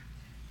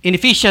In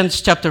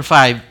Ephesians chapter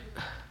 5,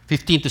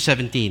 15 to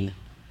 17,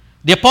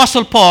 the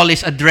Apostle Paul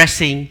is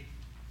addressing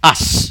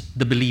us,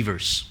 the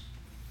believers.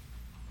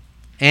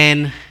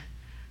 And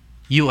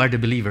you are the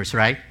believers,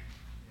 right?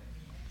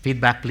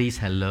 Feedback, please.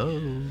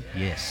 Hello.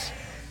 Yes.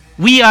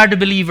 We are the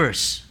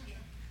believers.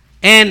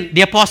 And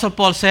the Apostle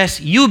Paul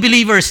says, you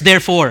believers,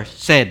 therefore,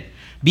 said,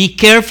 be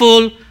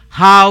careful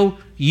how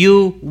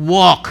you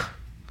walk.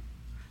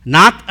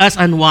 Not as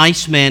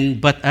unwise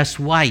men, but as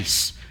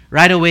wise.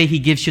 Right away, he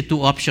gives you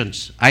two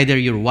options. Either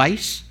you're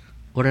wise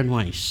or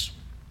unwise.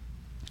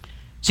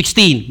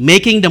 16,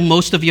 making the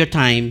most of your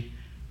time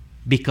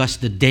because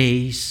the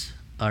days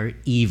are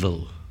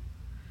evil.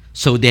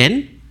 So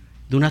then,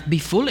 do not be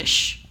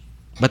foolish,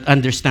 but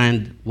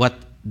understand what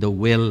the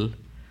will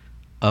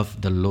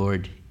of the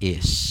Lord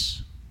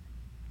is.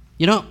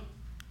 You know,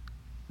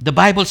 the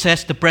Bible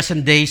says the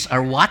present days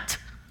are what?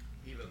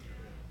 Evil.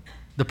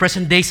 The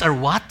present days are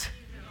what?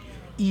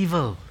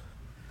 Evil.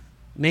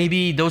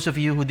 Maybe those of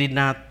you who did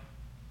not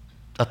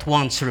at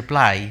once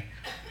reply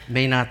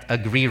may not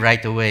agree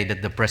right away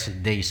that the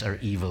present days are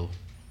evil.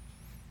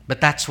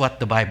 But that's what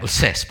the Bible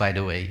says, by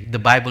the way. The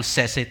Bible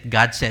says it,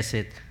 God says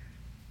it,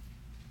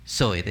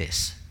 so it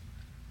is.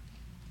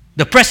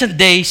 The present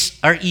days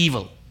are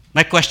evil.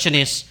 My question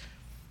is,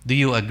 do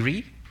you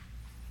agree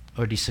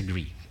or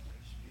disagree?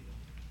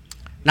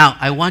 Now,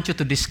 I want you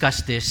to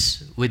discuss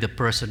this with the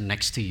person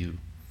next to you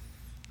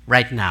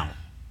right now.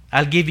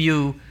 I'll give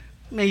you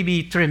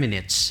maybe 3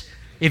 minutes.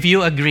 If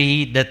you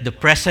agree that the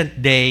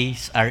present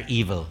days are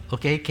evil,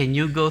 okay? Can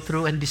you go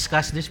through and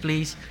discuss this,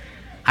 please?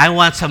 I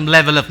want some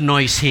level of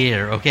noise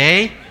here,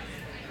 okay?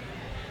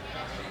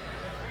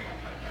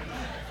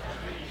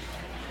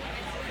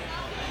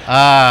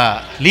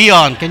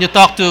 Leon, can you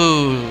talk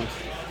to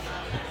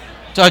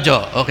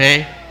Jojo,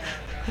 okay?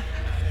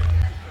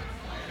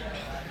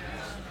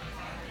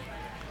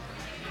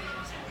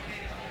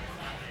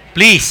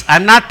 Please,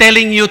 I'm not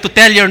telling you to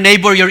tell your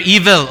neighbor you're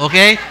evil,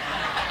 okay?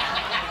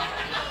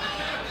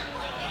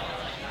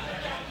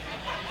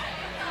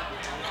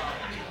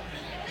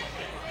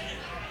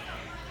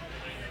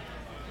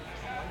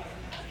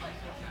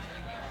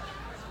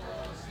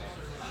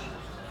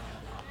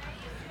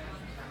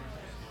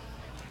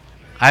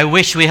 I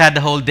wish we had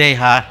the whole day,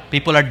 huh?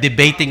 People are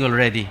debating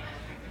already.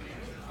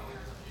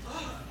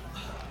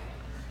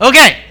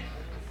 Okay.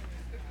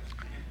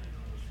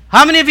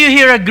 How many of you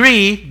here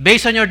agree,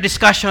 based on your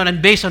discussion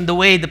and based on the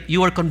way that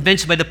you are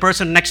convinced by the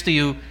person next to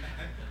you,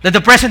 that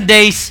the present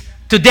days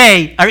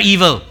today are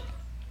evil?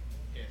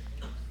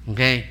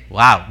 Okay.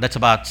 Wow. That's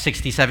about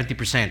 60,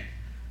 70%.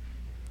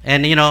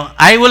 And, you know,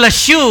 I will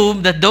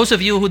assume that those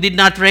of you who did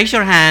not raise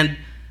your hand,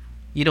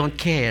 you don't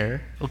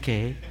care,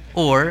 okay?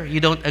 Or you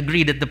don't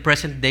agree that the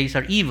present days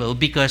are evil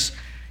because,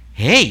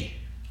 hey,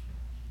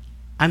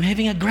 I'm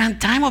having a grand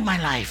time of my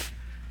life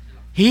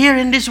here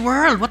in this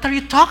world. What are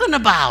you talking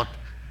about?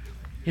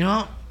 You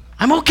know,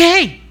 I'm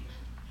okay.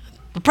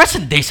 The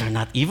present days are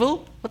not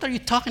evil. What are you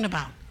talking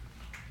about?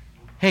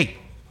 Hey,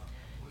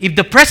 if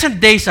the present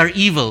days are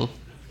evil,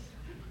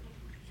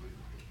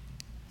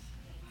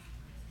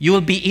 you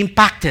will be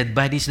impacted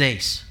by these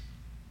days,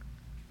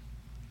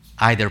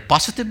 either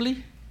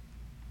positively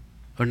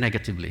or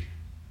negatively.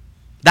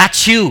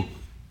 That's you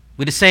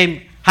with the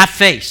same half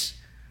face.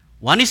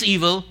 One is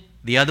evil,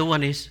 the other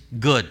one is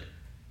good.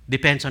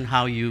 Depends on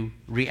how you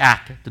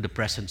react to the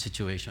present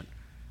situation.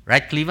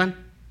 Right, Cleveland?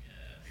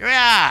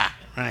 Yeah.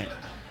 Right.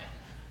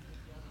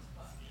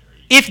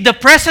 If the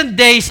present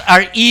days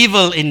are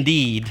evil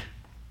indeed,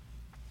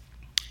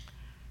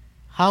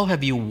 how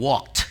have you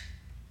walked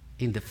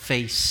in the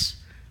face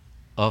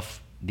of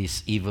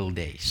these evil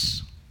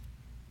days?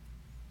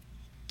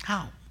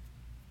 How?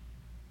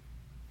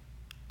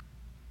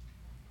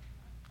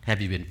 Have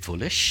you been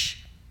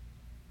foolish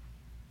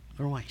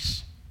or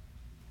wise?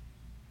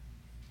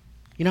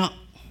 You know,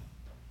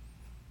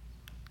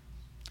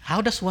 how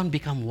does one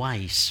become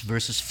wise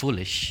versus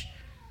foolish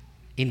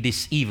in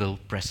these evil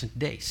present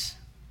days?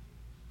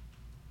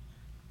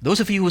 Those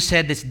of you who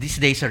said that these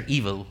days are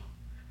evil,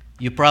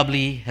 you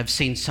probably have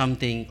seen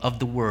something of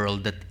the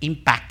world that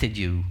impacted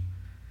you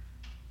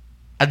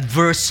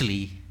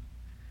adversely,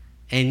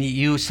 and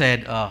you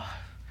said, oh,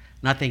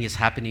 nothing is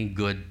happening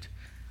good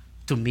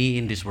to me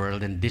in this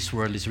world, and this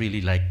world is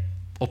really like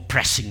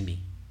oppressing me.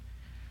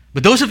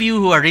 But those of you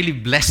who are really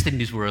blessed in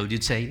this world,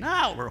 you'd say,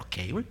 no, we're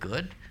okay, we're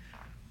good.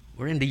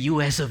 We're in the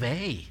US of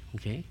A,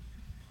 okay?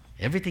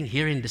 Everything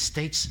here in the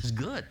States is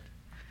good.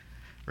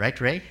 Right,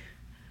 Ray?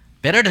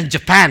 Better than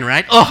Japan,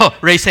 right? Oh,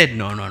 Ray said,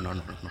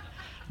 no.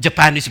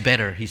 Japan is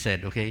better, he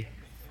said, okay?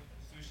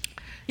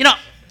 You know,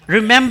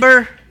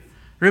 remember,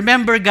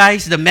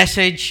 guys, the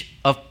message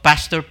of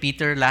Pastor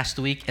Peter last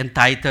week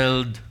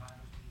entitled,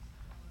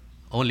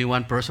 only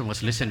one person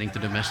was listening to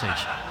the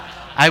message.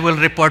 I will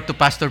report to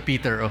Pastor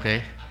Peter,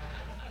 okay?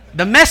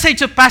 The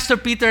message of Pastor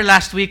Peter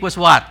last week was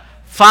what?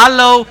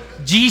 Follow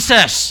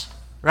Jesus,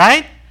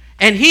 right?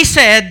 And he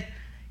said,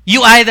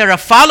 you either a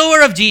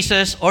follower of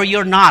Jesus or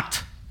you're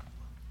not.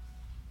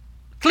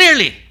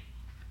 Clearly.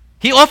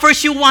 He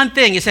offers you one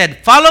thing. He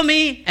said, follow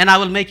me and I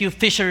will make you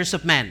fishers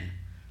of men.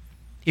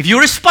 If you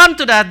respond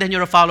to that, then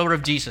you're a follower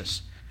of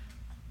Jesus.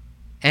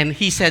 And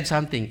he said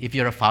something. If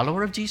you're a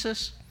follower of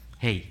Jesus,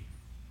 hey,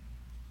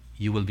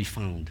 you will be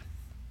found.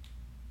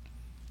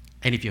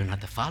 And if you're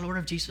not a follower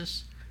of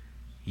Jesus,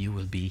 you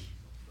will be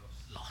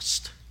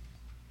lost.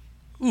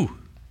 Ooh,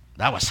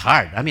 that was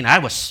hard. I mean,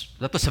 that was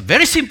a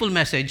very simple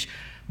message,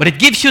 but it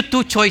gives you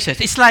two choices.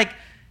 It's like,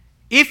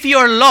 if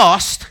you're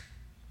lost,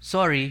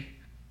 sorry,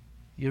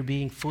 you're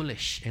being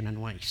foolish and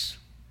unwise.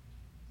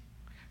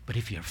 But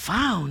if you're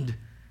found,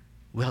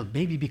 well,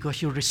 maybe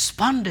because you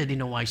responded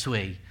in a wise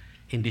way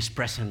in these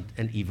present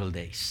and evil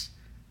days.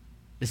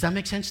 Does that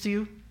make sense to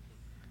you?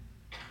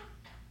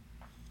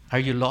 Are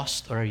you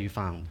lost or are you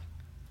found?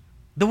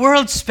 The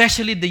world,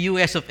 especially the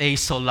US of A,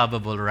 is so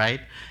lovable,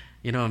 right?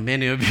 You know,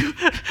 many of you,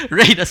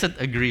 Ray doesn't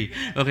agree,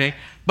 okay?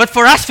 But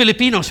for us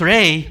Filipinos,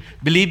 Ray,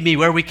 believe me,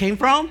 where we came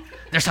from,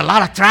 there's a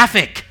lot of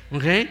traffic,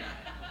 okay?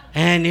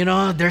 And, you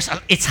know,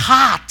 it's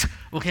hot,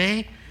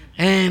 okay?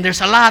 And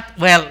there's a lot,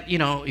 well, you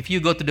know, if you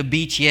go to the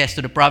beach, yes,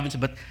 to the province,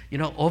 but, you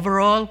know,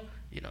 overall,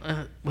 you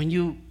know, when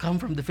you come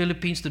from the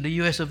Philippines to the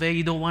US of A,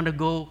 you don't want to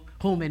go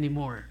home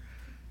anymore.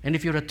 And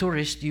if you're a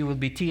tourist, you will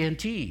be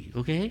TNT,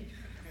 okay?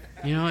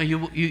 You know,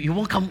 you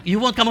won't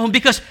come home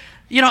because,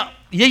 you know,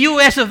 the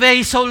US of A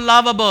is so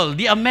lovable.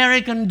 The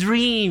American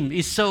dream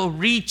is so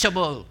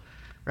reachable,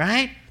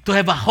 right? To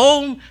have a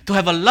home, to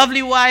have a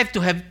lovely wife,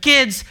 to have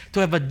kids, to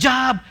have a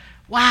job.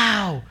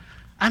 Wow.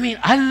 I mean,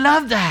 I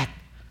love that.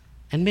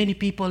 And many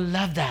people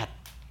love that.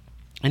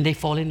 And they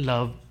fall in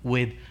love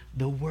with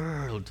the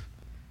world.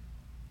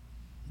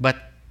 But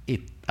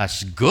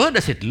as good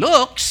as it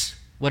looks,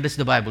 what does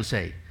the Bible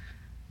say?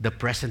 The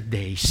present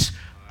days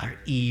are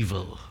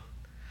evil.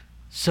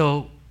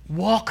 So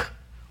walk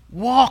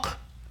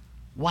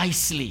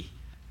wisely.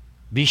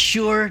 Be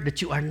sure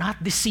that you are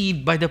not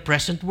deceived by the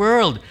present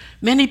world.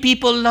 Many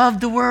people love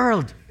the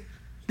world.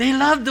 They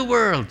love the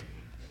world.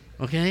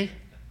 Okay?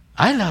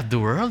 I love the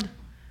world.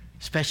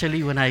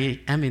 Especially when I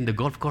am in the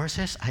golf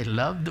courses. I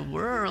love the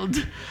world.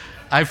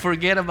 I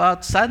forget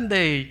about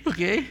Sunday.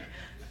 Okay?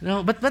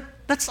 No, but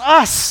that's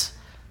us.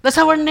 That's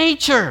our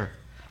nature.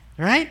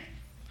 Right?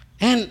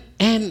 And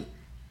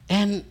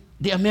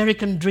the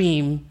American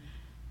dream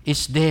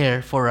is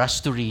there for us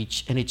to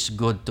reach, and it's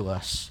good to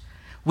us.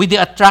 With the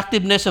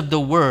attractiveness of the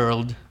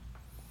world,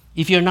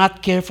 if you're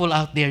not careful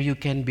out there, you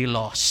can be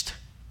lost.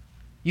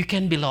 You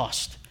can be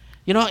lost.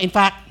 You know, in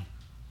fact,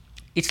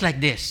 it's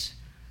like this.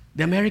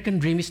 The American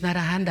dream is not a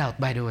handout,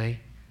 by the way.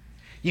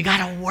 You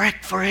got to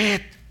work for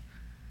it.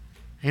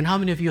 And how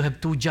many of you have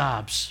 2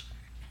 jobs?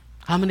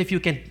 How many of you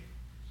can...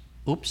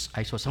 Oops,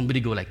 I saw somebody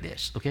go like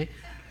this, okay?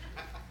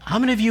 How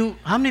many of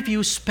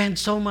you spend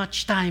so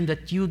much time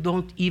that you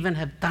don't even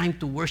have time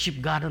to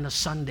worship God on a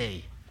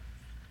Sunday?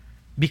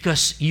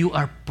 Because you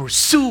are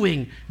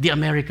pursuing the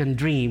American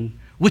dream,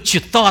 which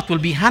you thought will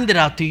be handed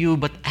out to you,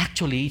 but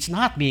actually it's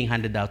not being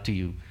handed out to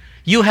you.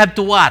 You have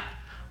to what?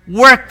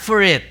 Work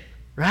for it,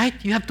 right?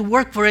 You have to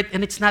work for it,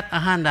 and it's not a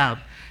handout.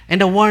 And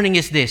the warning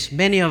is this: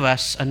 many of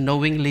us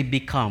unknowingly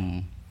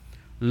become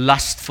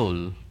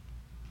lustful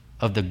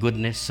of the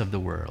goodness of the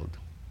world.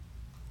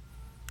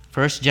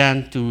 1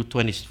 John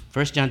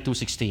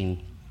 2:16,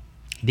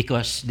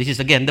 because this is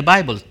again the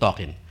Bible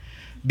talking.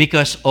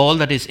 Because all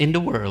that is in the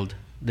world,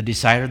 the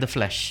desire of the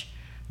flesh,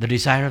 the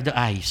desire of the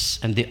eyes,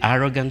 and the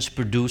arrogance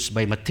produced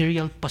by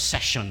material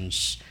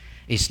possessions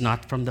is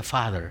not from the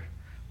Father,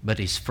 but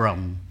is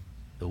from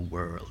the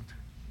world.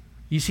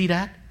 You see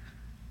that?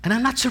 And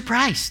I'm not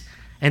surprised.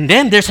 And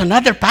then there's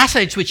another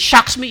passage which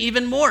shocks me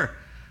even more.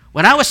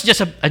 When I was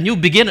just a new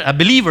beginner, a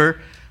believer,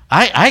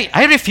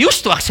 I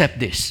refused to accept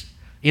this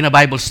in a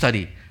Bible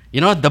study. You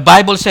know, the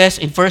Bible says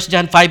in 1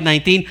 John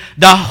 5:19,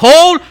 the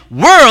whole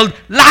world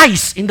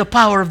lies in the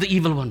power of the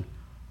evil one.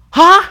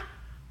 Huh?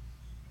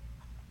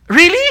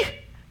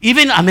 Really?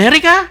 Even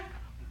America?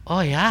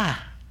 Oh, yeah.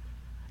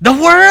 The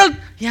world?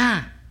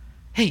 Yeah.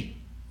 Hey,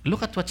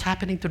 look at what's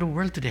happening to the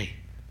world today.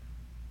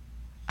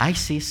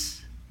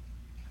 ISIS.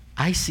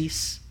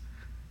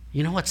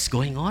 You know what's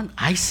going on?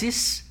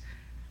 ISIS,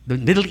 the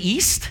Middle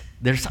East,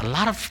 there's a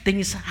lot of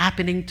things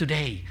happening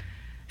today.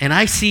 And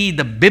I see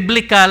the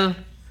biblical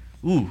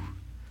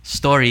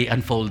story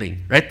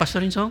unfolding. Right,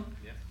 Pastor Rinso?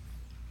 Yeah.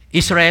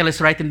 Israel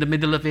is right in the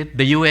middle of it,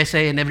 the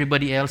USA and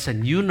everybody else,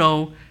 and you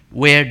know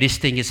where this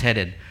thing is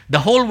headed. The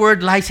whole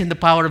world lies in the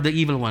power of the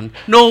evil one.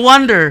 No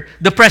wonder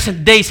the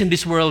present days in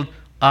this world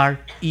are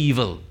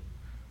evil.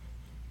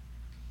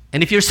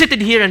 And if you're sitting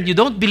here and you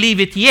don't believe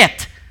it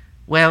yet,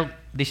 well,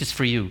 this is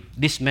for you.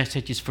 This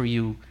message is for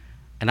you.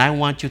 And I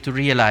want you to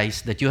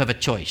realize that you have a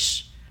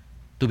choice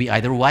to be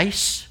either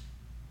wise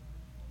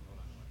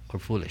or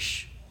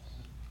foolish.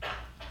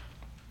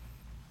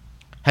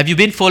 Have you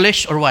been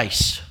foolish or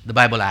wise? The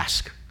Bible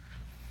asks.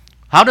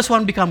 How does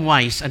one become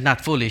wise and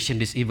not foolish in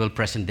these evil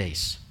present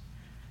days?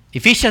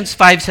 Ephesians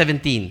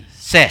 5:17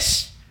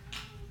 says,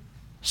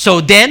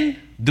 so then,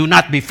 do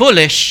not be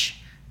foolish.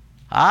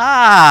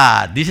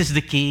 This is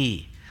the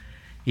key.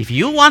 If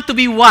you want to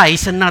be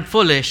wise and not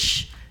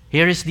foolish,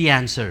 Here is the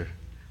answer.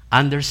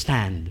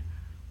 Understand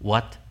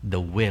what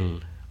the will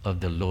of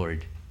the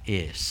Lord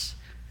is.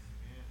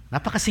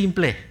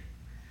 Napakasimple.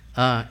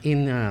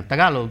 In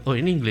Tagalog or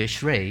in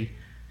English, Ray,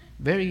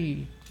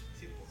 very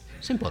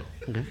simple.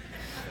 Okay?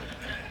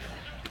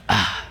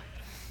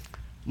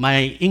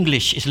 My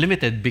English is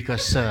limited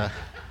because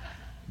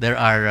there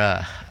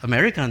are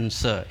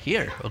Americans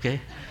here, okay?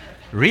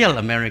 Real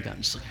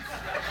Americans.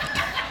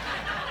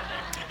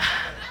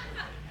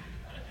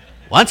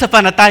 Once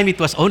upon a time, it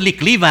was only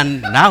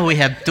Cleveland. Now we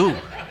have two.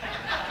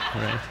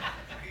 Right?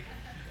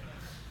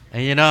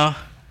 And you know,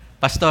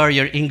 Pastor,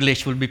 your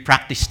English will be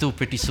practiced too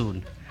pretty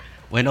soon.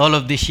 When all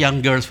of these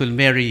young girls will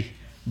marry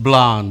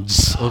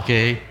blondes,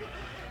 okay?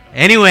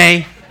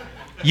 Anyway,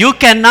 you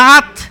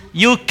cannot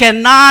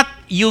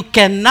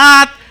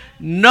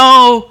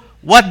know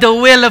what the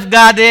will of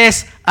God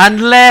is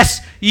unless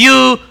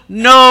you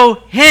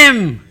know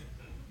Him.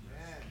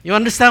 You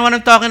understand what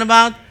I'm talking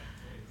about?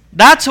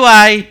 That's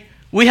why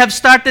we have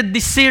started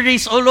this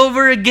series all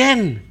over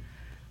again.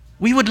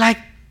 We would like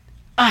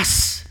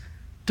us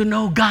to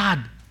know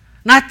God.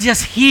 Not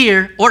just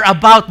hear or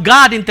about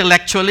God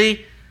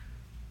intellectually,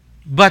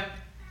 but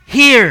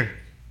hear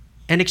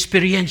and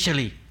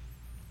experientially.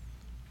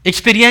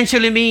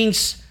 Experientially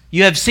means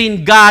you have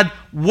seen God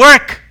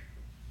work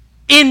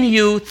in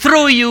you,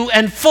 through you,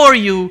 and for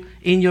you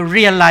in your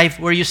real life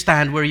where you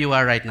stand, where you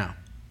are right now.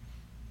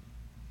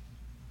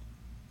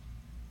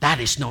 That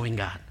is knowing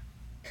God.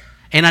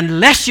 And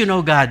unless you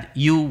know God,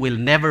 you will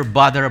never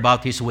bother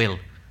about His will.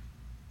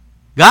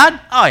 God?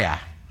 Oh yeah,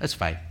 that's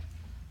fine.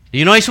 Do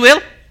you know His will?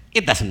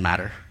 It doesn't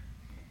matter.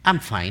 I'm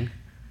fine.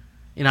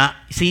 You know,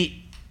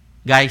 see,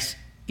 guys,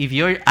 if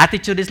your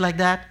attitude is like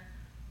that,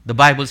 the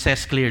Bible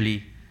says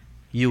clearly,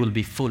 you will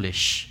be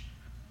foolish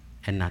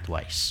and not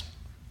wise.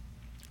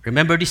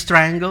 Remember this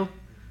triangle?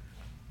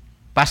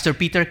 Pastor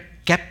Peter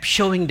kept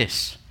showing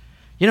this.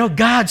 You know,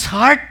 God's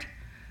heart,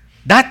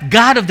 that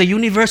God of the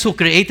universe who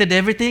created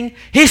everything,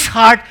 His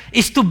heart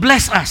is to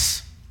bless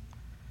us.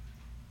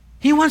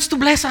 He wants to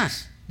bless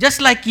us.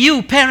 Just like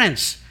you,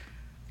 parents.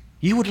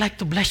 You would like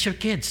to bless your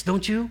kids,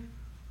 don't you?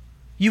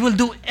 You will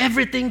do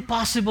everything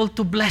possible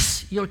to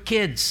bless your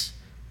kids.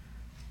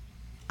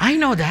 I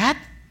know that.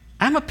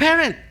 I'm a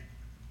parent.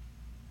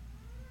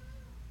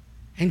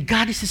 And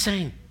God is the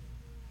same.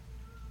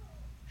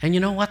 And you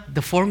know what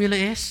the formula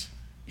is?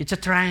 It's a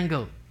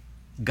triangle.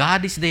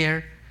 God is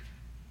there,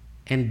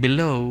 and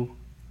below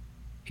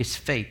is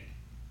faith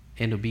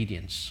and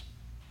obedience.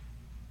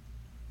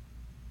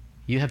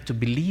 You have to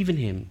believe in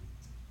Him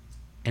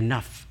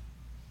enough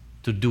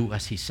to do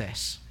as He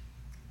says.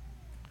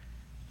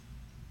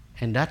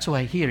 And that's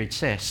why here it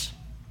says,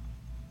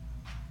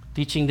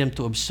 teaching them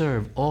to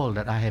observe all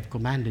that I have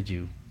commanded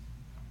you.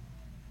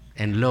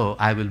 And lo,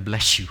 I will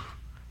bless you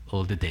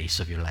all the days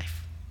of your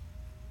life.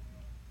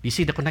 You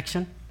see the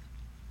connection?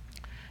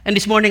 And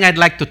this morning I'd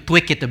like to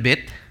tweak it a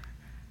bit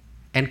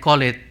and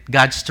call it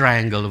God's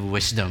triangle of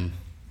wisdom.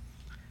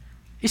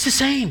 It's the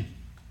same.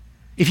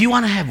 If you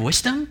want to have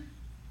wisdom,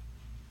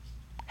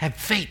 have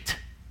faith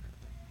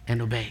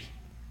and obey.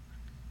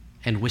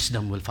 And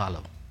wisdom will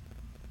follow.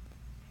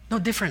 No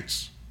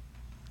difference.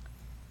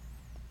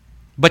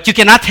 But you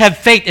cannot have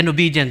faith and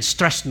obedience,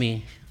 trust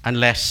me,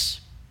 unless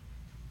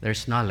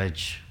there's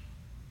knowledge,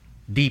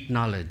 deep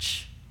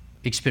knowledge,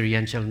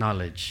 experiential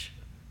knowledge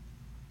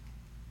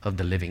of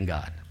the living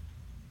God.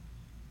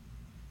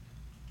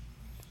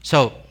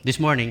 So, this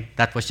morning,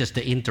 that was just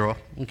the intro,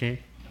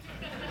 okay?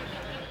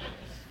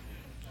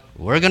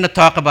 We're going to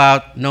talk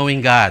about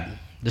knowing God,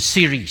 the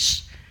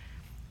series.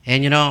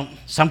 And you know,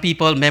 some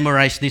people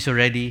memorize this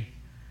already.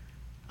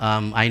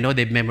 I know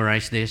they've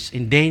memorized this.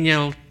 In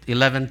Daniel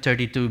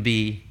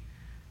 11:32b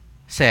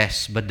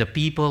says, but the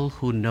people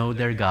who know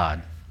their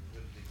God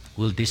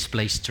will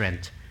display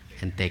strength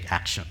and take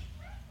action.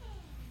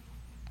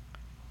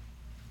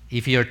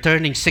 If you're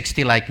turning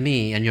 60 like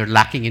me and you're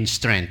lacking in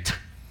strength,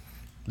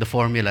 the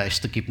formula is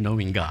to keep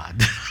knowing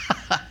God.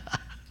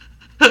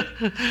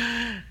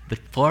 The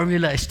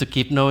formula is to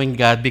keep knowing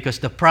God, because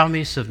the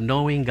promise of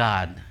knowing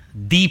God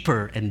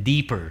deeper and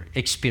deeper,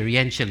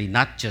 experientially,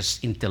 not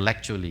just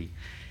intellectually,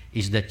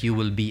 is that you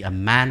will be a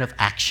man of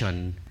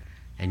action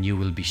and you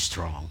will be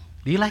strong.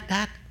 Do you like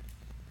that?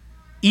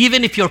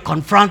 Even if you're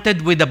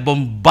confronted with a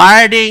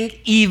bombarding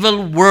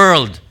evil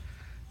world,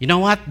 you know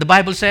what the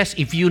Bible says?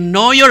 If you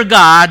know your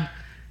God,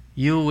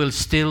 you will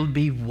still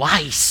be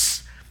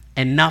wise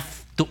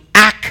enough to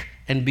act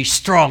and be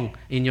strong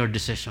in your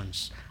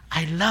decisions.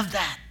 I love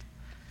that.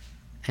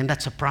 And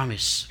that's a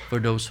promise for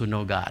those who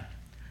know God.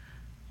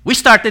 We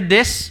started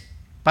this.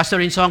 Pastor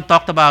Insong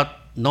talked about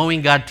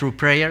knowing God through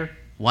prayer,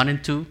 1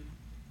 and 2.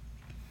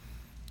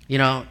 You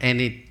know, and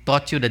it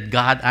taught you that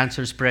God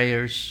answers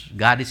prayers.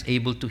 God is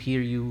able to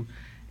hear you.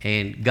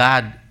 And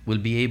God will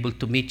be able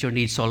to meet your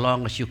needs so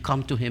long as you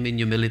come to Him in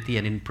humility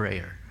and in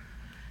prayer.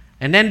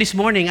 And then this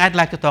morning, I'd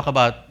like to talk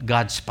about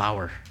God's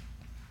power.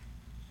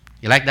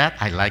 You like that?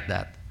 I like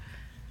that.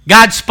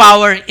 God's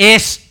power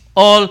is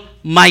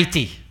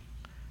almighty.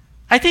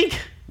 I think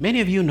many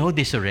of you know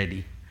this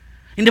already.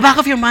 In the back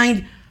of your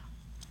mind,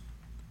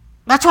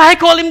 That's why I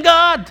call him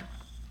God.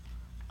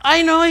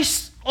 I know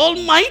he's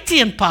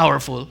almighty and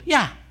powerful.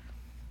 Yeah.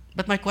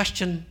 But my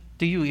question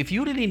to you, if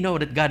you really know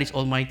that God is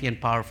almighty and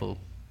powerful,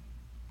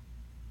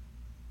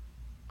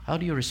 how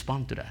do you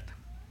respond to that?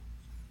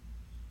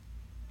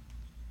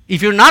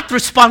 If you're not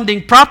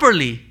responding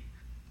properly,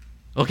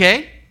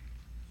 okay,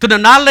 to the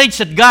knowledge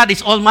that God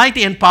is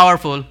almighty and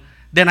powerful,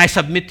 then I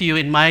submit to you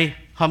in my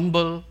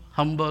humble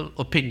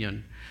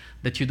opinion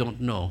that you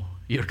don't know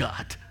your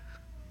God.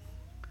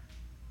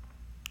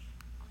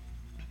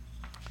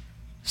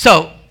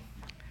 So,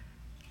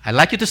 I'd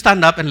like you to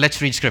stand up and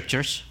let's read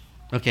scriptures,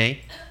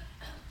 okay?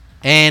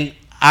 And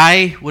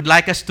I would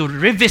like us to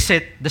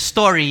revisit the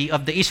story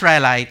of the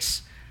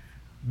Israelites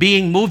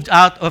being moved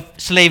out of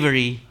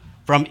slavery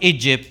from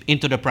Egypt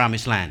into the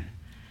promised land.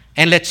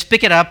 And let's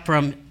pick it up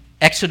from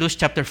Exodus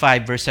chapter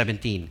 5, verse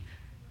 17.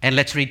 And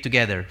let's read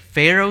together.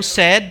 Pharaoh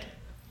said,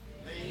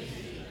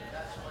 Lazy,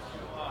 that's what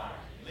you are.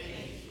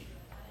 Lazy.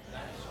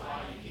 That's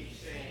why you keep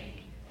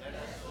saying, let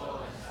us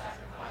go and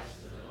sacrifice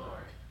to the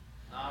Lord.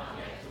 Now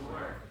get to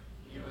work.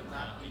 You will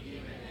not be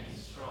given any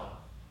straw,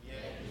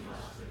 yet you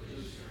must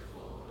produce your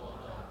full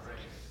quota of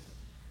bricks.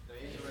 The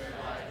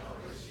Israelite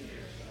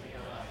overseers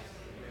realized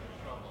the real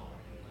trouble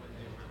when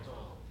they were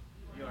told,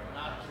 you are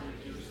not to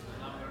reduce the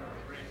number of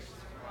bricks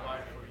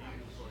required for you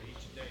for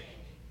each day.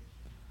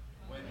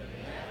 When they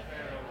met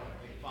Pharaoh,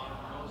 they found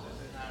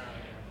Moses and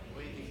Aaron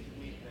waiting to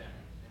meet them,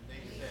 and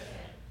they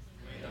said,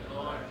 may the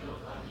Lord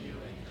look on you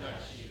and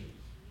judge you.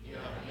 You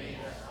have made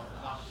us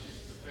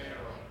obnoxious to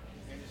Pharaoh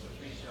and his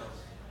officials,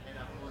 and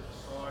have put a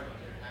sword in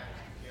your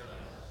hands to kill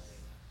us.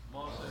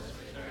 Moses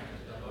returned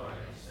to the Lord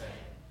and said,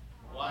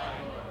 why,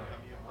 Lord,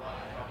 have you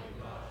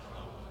brought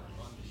trouble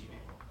on these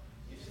people?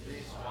 Is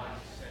this why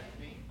you sent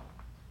me?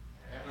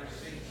 Ever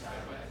since I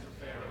went to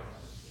Pharaoh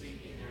to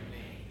speak in your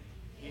name,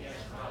 he has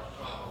brought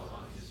trouble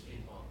on his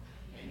people,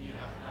 and you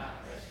have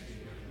not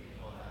rescued your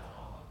people at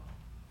all.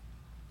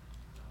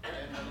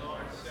 Then the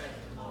Lord said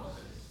to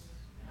Moses,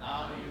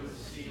 now you will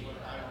see what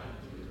I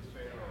will do to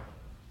Pharaoh.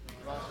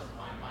 Because of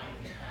my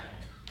mighty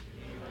hand,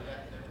 he will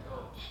let them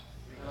go.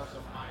 Because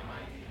of my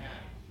mighty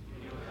hand,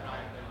 he will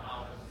drive them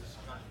out of this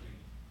country.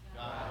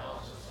 God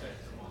also said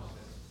to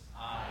Moses,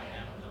 I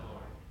am the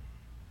Lord.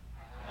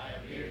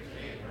 I appeared to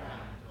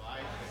Abraham, to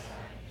Isaac,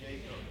 and to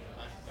Jacob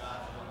as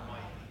God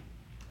Almighty.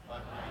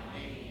 But my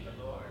name, the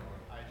Lord,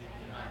 I did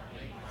not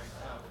make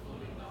myself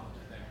fully known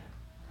to them.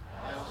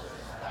 I also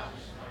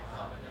established my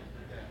covenant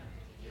with them,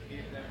 to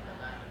give them the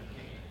land of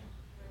Canaan,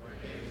 where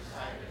they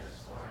resided as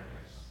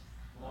foreigners.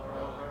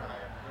 Moreover, I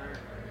have heard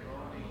the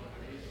groaning of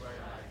the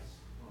Israelites,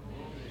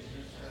 whom the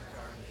Egyptians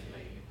are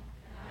enslaving,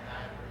 and I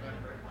have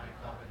remembered my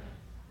covenant.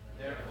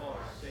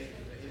 Therefore say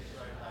to the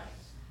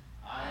Israelites,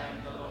 I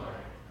am the Lord.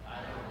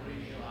 I will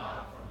bring you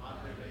out from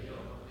under the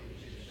yoke of the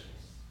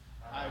Egyptians.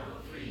 I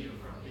will free you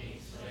from being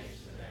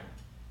slaves to them.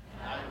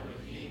 And I will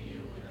redeem you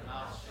with an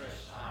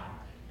outstretched arm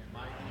and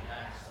mighty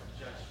acts of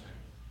judgment.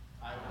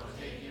 I will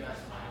take you as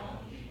my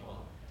own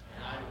people,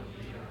 and I will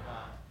be your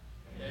God.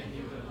 Then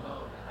you will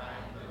know that I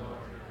am the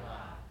Lord your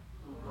God,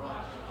 who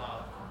brought you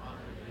out from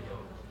under the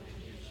yoke of the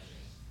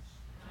Egyptians.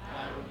 And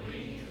I will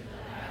bring you to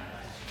the land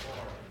I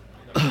swore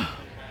with a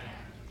mighty hand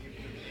to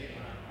give to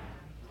Abraham,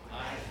 to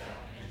Isaac,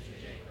 and to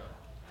Jacob.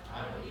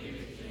 I will give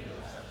it to you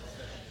as a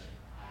possession.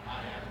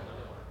 I am the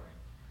Lord.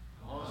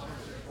 Moses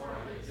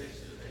reported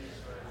this to the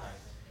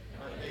Israelites,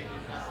 but they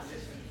did not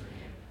listen to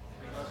him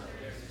because of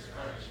their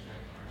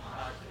discouragement and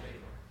hard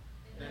labor.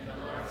 Then the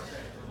Lord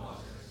said to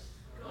Moses,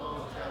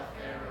 go tell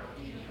Pharaoh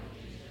king of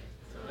Egypt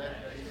to let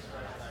the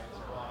Israelites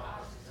go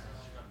out of his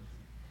country.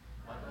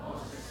 But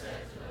Moses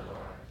said to the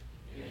Lord,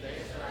 if the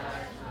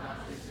Israelites do not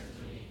listen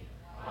to me,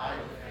 why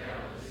will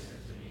Pharaoh listen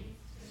to me,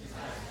 since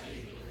I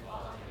speak with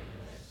faulty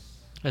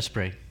lips? let's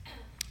pray.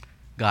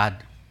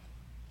 God,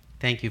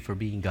 thank you for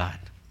being God.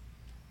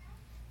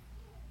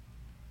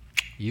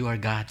 You are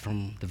God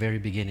from the very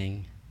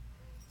beginning,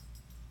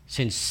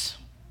 since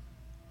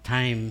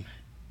time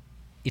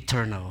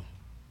eternal,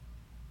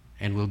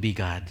 and will be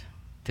God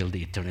till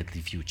the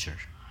eternity future.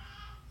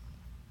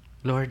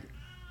 Lord,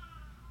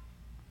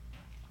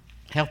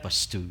 help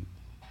us to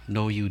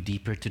know you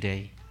deeper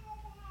today,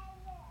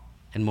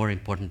 and more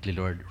importantly,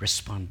 Lord,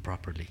 respond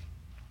properly.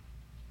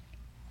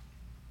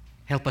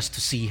 Help us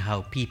to see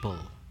how people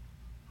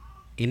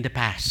in the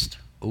past,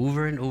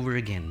 over and over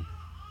again,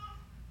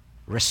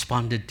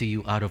 responded to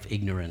you out of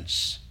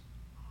ignorance,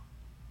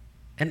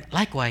 and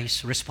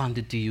likewise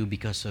responded to you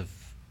because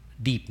of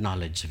deep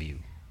knowledge of you.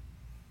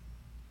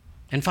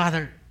 And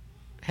Father,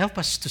 help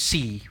us to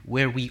see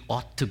where we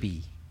ought to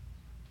be,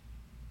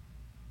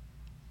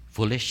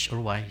 foolish or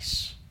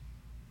wise.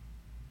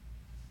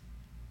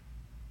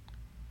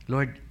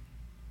 Lord,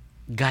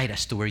 guide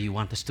us to where you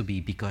want us to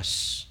be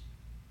because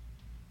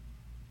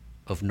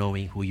of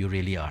knowing who you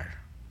really are,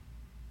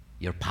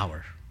 your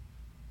power,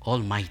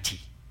 almighty,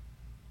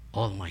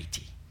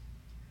 almighty.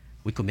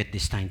 We commit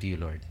this time to you,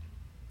 Lord.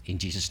 In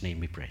Jesus' name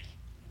we pray.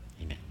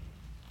 Amen.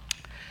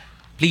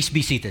 Please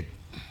be seated.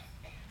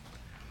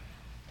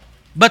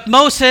 But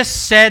Moses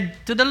said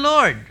to the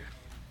Lord,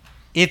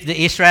 if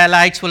the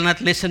Israelites will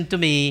not listen to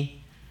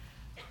me,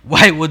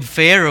 why would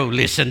Pharaoh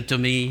listen to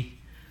me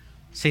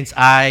since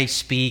I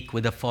speak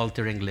with the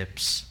faltering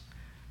lips?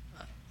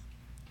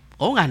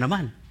 Oo nga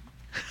naman.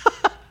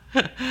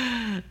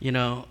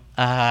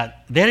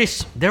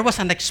 There was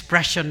an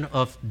expression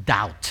of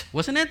doubt,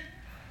 wasn't it?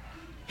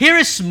 Here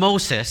is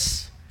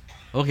Moses,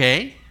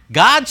 okay?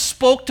 God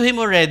spoke to him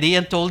already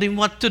and told him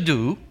what to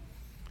do.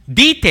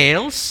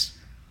 Details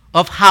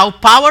of how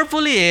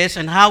powerful he is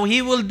and how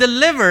he will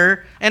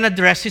deliver and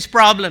address his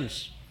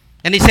problems.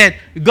 And he said,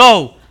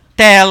 go,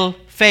 tell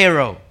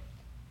Pharaoh.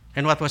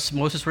 And what was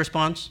Moses'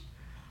 response?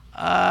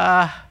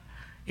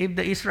 If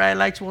the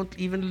Israelites won't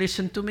even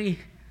listen to me,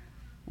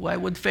 why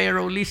would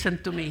Pharaoh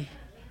listen to me?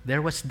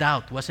 There was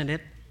doubt, wasn't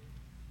it?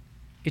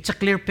 It's a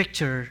clear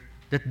picture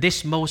that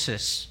this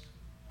Moses,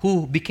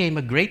 who became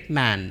a great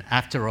man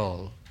after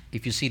all,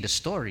 if you see the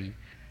story,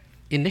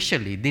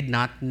 initially did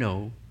not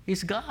know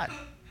his God.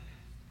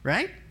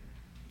 Right?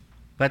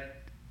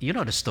 But you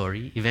know the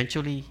story.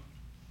 Eventually,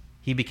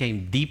 he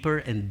became deeper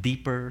and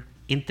deeper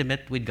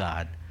intimate with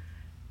God,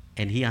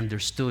 and he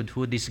understood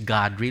who this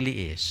God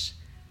really is,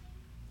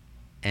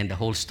 and the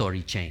whole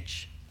story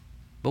changed.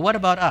 But what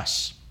about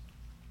us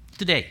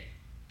today?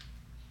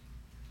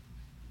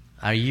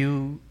 Are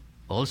you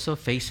also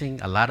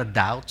facing a lot of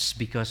doubts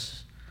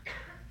because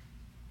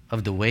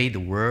of the way the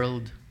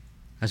world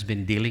has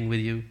been dealing with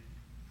you?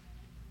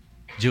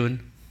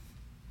 June?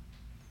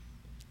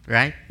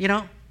 Right?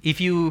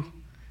 If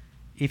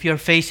you're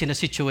faced in a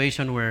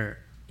situation where,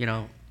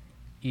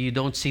 you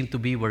don't seem to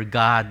be where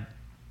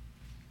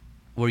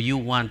you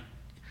want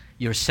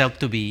yourself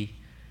to be,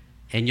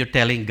 and you're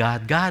telling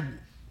God, God,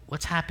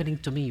 what's happening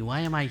to me?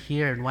 Why am I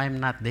here and why am I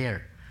not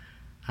there?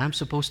 I'm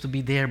supposed to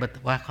be there, but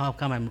how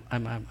come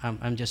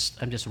I'm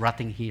just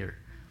rotting here?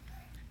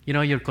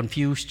 You're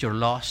confused, you're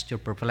lost, you're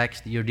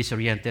perplexed, you're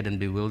disoriented and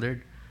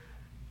bewildered.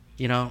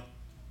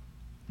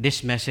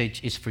 This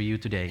message is for you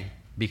today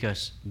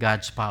because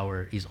God's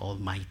power is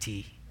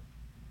almighty.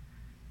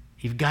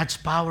 If God's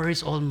power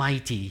is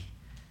almighty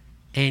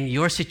and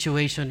your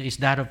situation is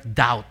that of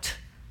doubt,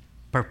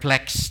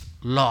 perplexed,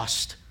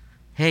 lost,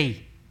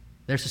 hey,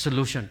 there's a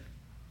solution.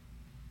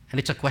 And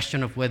it's a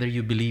question of whether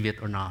you believe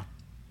it or not.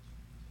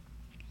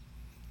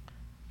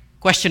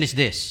 Question is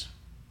this: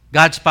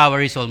 God's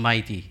power is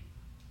almighty.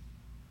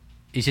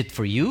 Is it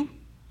for you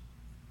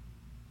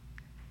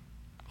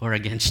or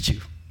against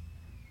you?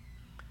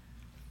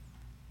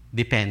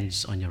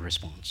 Depends on your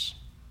response.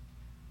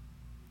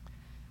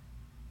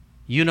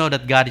 You know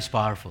that God is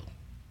powerful.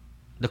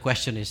 The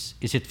question is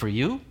it for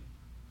you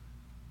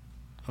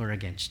or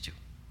against you?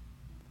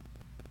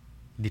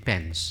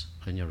 Depends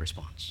on your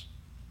response.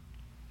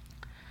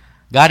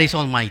 God is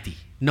almighty.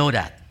 Know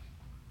that.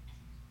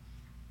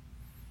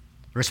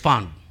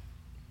 Respond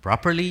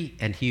properly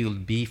and he will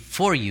be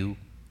for you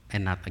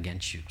and not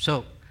against you.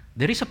 So,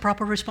 there is a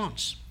proper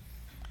response.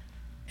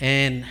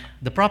 And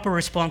the proper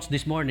response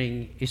this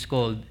morning is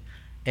called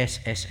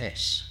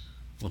SSS.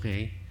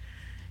 Okay?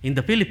 In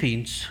the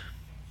Philippines,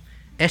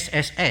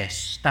 SSS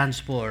stands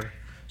for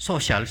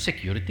Social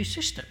Security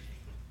System.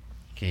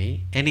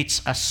 Okay? And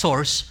it's a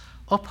source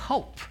of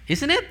hope,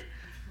 isn't it?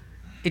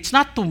 It's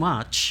not too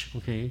much.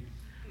 Okay?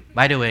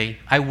 By the way,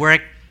 I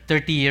worked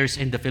 30 years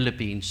in the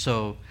Philippines,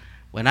 so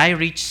when I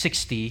reach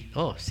 60,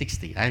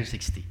 I'm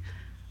 60,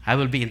 I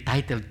will be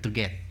entitled to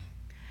get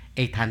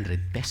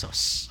 800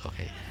 pesos.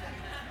 Okay?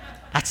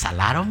 That's a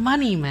lot of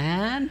money,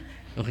 man.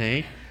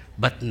 Okay?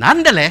 But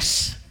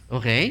nonetheless,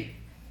 okay,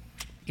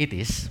 it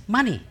is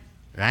money,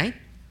 right?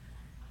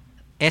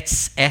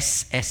 It's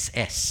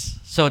SSS.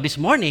 So this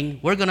morning,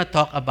 we're going to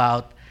talk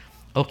about,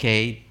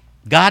 okay,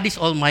 God is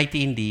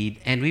almighty indeed,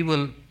 and we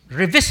will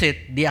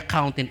revisit the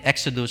account in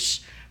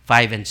Exodus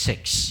 5 and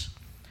 6.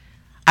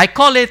 I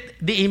call it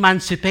the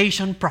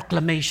Emancipation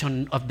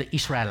Proclamation of the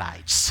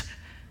Israelites.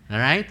 All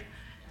right?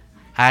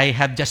 I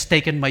have just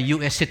taken my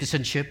U.S.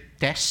 citizenship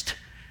test,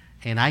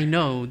 and I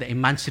know the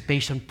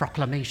Emancipation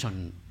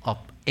Proclamation of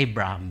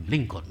Abraham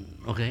Lincoln.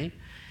 Okay?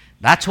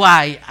 That's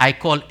why I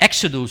call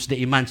Exodus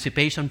the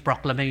Emancipation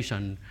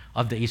Proclamation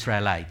of the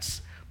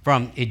Israelites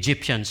from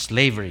Egyptian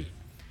slavery.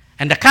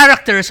 And the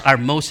characters are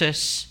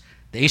Moses,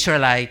 the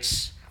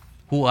Israelites,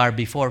 who are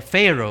before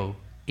Pharaoh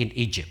in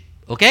Egypt.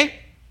 Okay?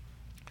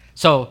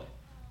 So,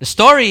 the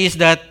story is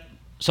that,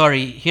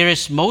 here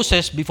is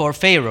Moses before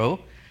Pharaoh,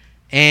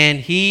 and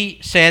he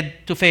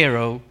said to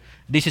Pharaoh,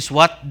 this is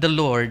what the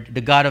Lord,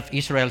 the God of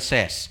Israel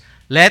says,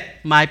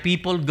 let my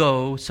people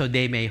go so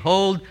they may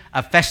hold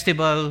a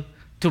festival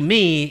to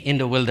me in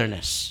the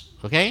wilderness.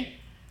 Okay?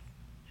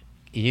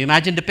 Can you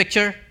imagine the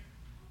picture?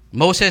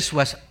 Moses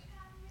was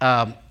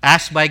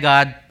asked by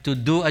God to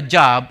do a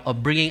job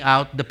of bringing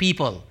out the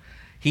people.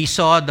 He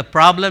saw the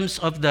problems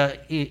of the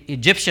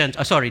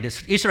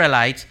the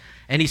Israelites,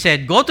 and he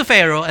said, go to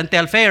Pharaoh and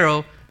tell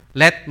Pharaoh,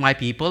 let my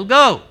people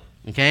go.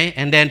 Okay?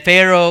 And then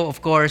Pharaoh,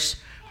 of course,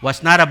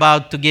 was not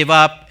about to give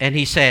up, and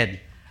he said,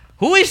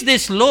 who is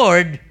this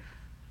Lord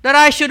that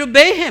I should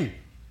obey him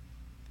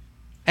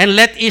and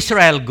let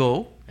Israel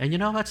go? And you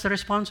know what's the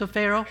response of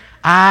Pharaoh?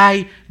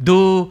 I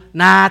do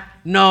not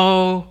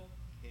know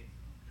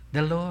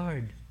the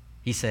Lord,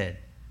 he said,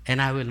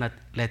 and I will not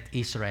let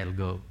Israel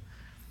go.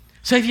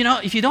 So if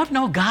you don't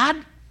know God,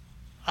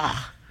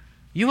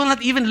 you will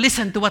not even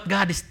listen to what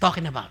God is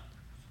talking about.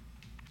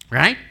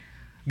 Right?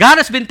 God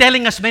has been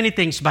telling us many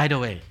things, by the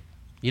way.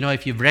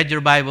 If you've read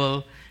your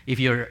Bible, if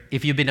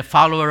you've been a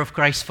follower of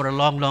Christ for a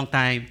long, long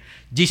time,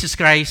 Jesus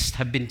Christ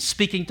have been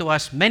speaking to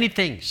us many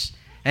things.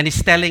 And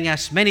He's telling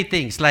us many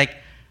things like,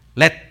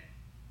 let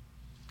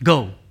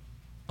go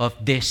of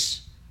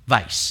this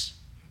vice.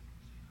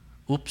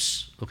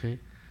 Oops, okay.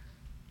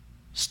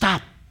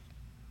 Stop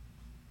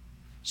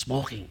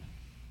smoking.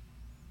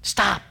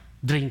 Stop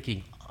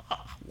drinking.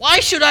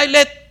 Why should I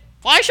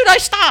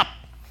stop?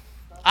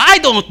 I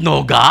don't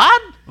know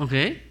God.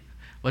 Okay.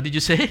 What did you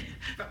say?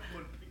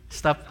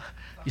 Stop.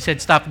 You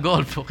said stop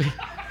golf. Okay.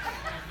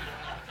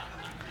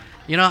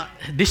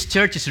 This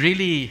church is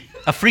really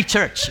a free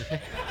church.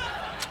 Okay?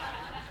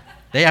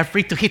 They are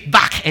free to hit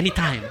back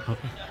anytime.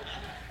 Okay?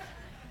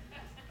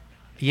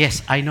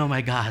 Yes, I know my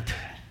God.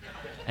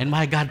 And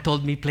my God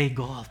told me play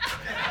golf.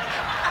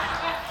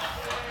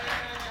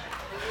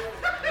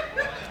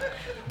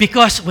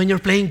 Because when you're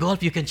playing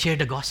golf, you can share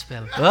the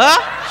gospel.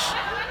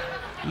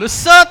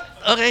 Lusot.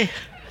 Okay.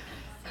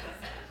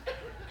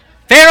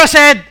 Pharaoh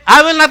said,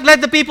 I will not let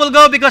the people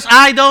go because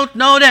I don't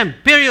know them.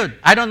 Period.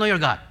 I don't know your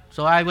God.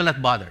 So I will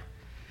not bother.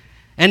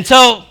 And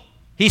so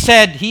he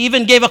said, he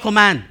even gave a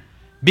command.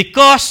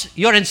 Because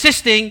you're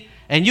insisting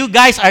and you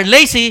guys are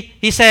lazy,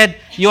 he said,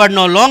 you are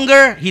no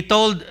longer, he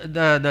told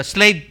the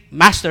slave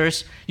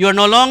masters, you are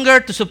no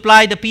longer to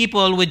supply the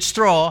people with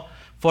straw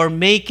for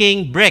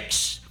making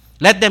bricks.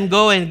 Let them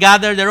go and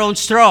gather their own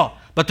straw,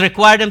 but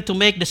require them to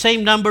make the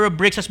same number of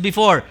bricks as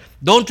before.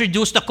 Don't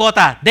reduce the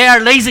quota. They are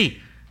lazy.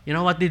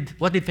 What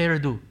did Pharaoh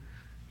do?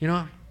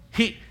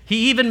 He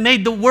even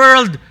made the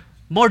world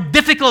more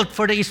difficult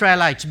for the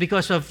Israelites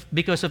because of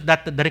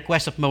that, the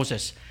request of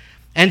Moses.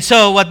 And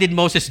so what did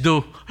Moses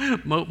do?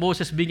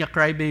 Moses, being a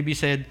crybaby,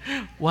 said,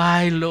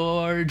 why,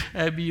 Lord,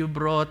 have you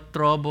brought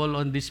trouble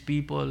on these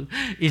people?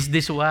 Is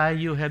this why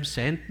you have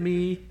sent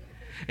me?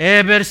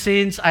 Ever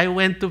since I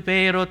went to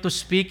Pharaoh to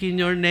speak in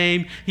your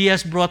name, he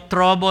has brought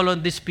trouble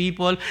on these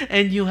people,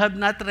 and you have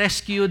not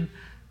rescued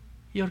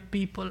your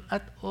people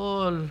at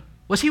all.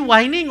 Was he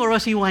whining or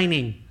was he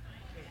whining?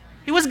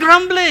 He was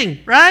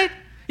grumbling, right?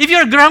 If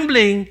you're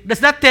grumbling,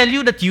 does that tell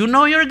you that you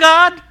know your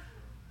God?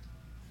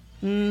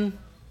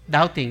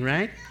 Doubting,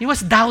 right? He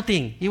was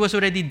doubting. He was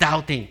already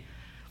doubting.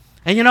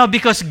 And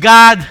because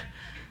God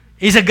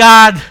is a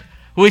God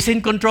who is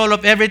in control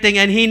of everything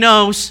and He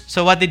knows,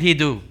 so what did He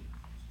do?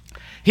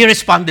 He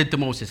responded to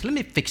Moses, let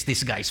me fix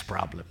this guy's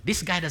problem.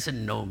 This guy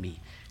doesn't know me.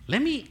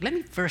 Let me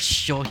first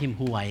show him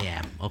who I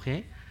am,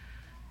 okay?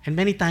 And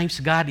many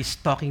times God is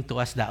talking to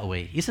us that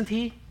way, isn't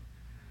He?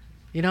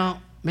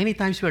 Many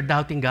times we're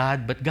doubting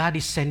God, but God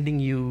is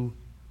sending you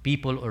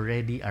people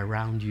already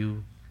around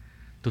you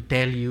to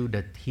tell you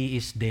that He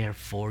is there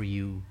for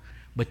you,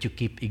 but you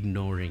keep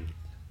ignoring it.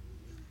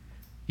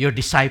 Your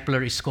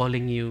discipler is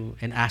calling you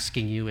and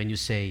asking you, and you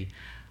say,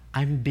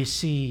 I'm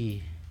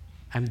busy.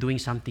 I'm doing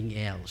something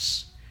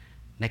else.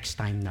 Next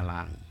time na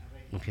lang.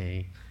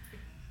 Okay?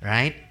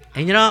 Right?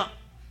 And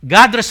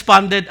God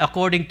responded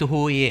according to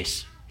who He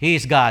is. He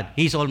is God.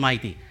 He is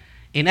Almighty.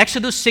 In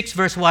Exodus 6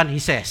 verse 1, He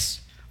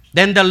says,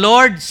 then the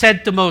Lord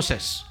said to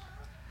Moses,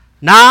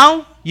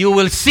 now you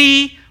will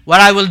see what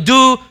I will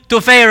do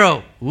to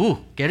Pharaoh. Ooh,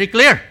 very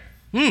clear.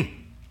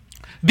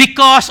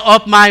 Because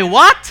of my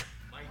what?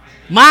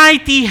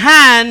 Mighty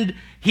hand,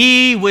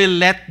 he will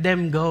let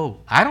them go.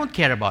 I don't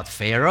care about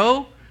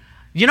Pharaoh.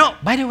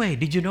 By the way,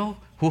 did you know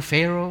who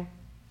Pharaoh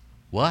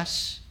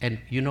was? And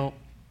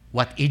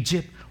what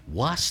Egypt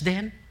was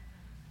then?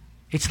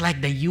 It's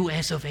like the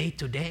US of A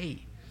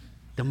today.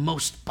 The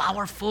most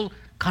powerful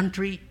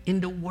country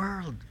in the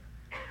world.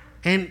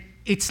 And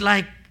it's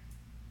like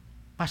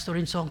Pastor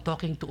Insong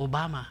talking to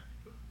Obama.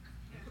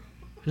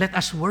 Let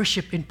us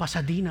worship in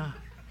Pasadena.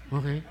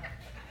 Okay?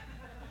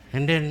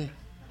 And then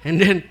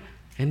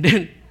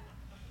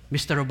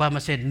Mr. Obama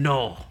said,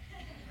 no,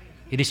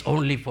 it is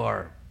only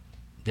for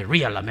the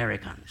real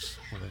Americans.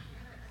 Okay?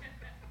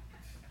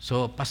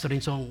 So Pastor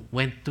Insong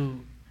went to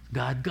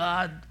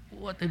God,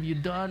 what have you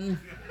done?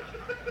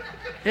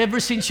 Ever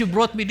since you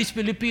brought me these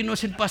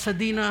Filipinos in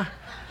Pasadena,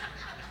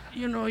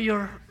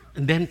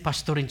 And then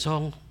Pastor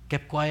Insong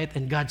kept quiet,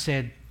 and God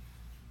said,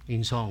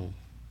 Insong,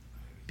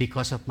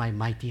 because of my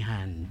mighty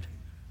hand,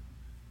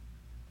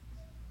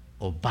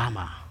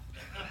 Obama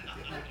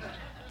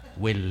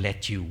will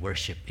let you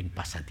worship in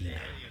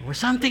Pasadena. Or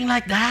something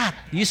like that.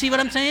 You see what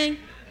I'm saying?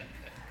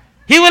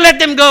 He will let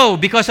them go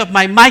because of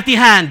my mighty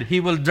hand. He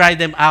will drive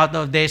them out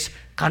of this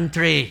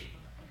country.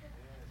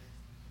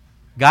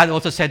 God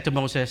also said to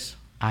Moses,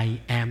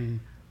 I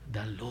am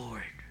the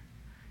Lord.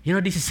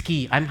 This is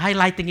key. I'm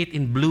highlighting it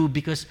in blue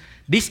because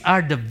these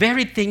are the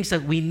very things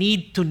that we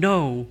need to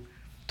know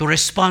to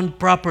respond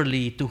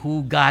properly to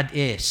who God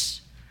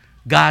is.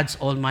 God's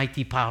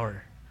almighty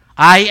power.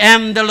 I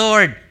am the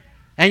Lord.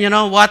 And you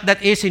know what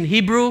that is in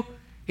Hebrew?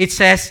 It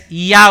says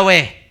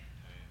Yahweh.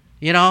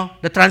 You know,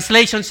 the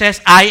translation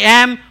says, I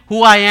am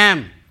who I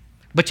am.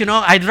 But you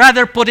know, I'd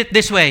rather put it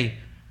this way.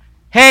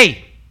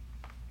 Hey,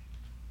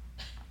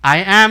 I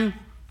am.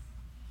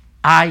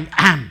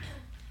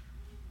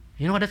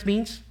 You know what that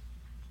means?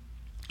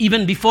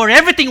 Even before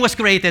everything was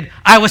created,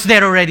 I was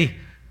there already.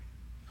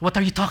 What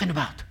are you talking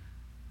about?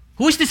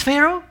 Who is this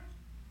Pharaoh?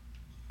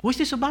 Who is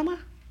this Obama?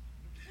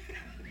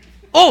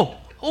 Oh,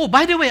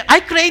 by the way, I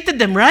created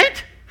them,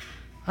 right?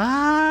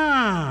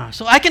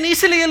 So I can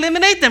easily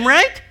eliminate them,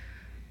 right?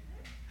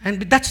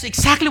 And that's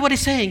exactly what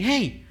he's saying.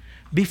 Hey,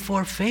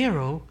 before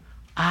Pharaoh,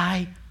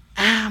 I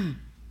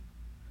am.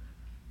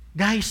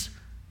 Guys,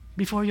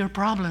 before your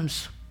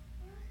problems,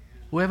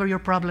 whoever your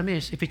problem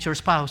is, if it's your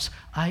spouse,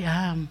 I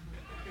am.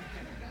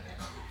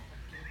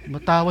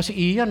 Matawa si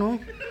Ian, no?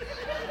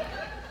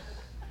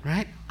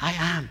 Right? I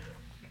am.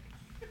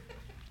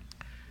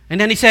 And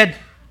then he said,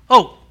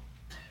 oh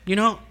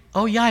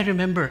yeah, I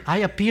remember. I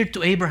appeared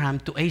to Abraham,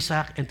 to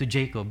Isaac, and to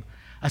Jacob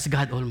as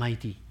God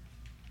Almighty.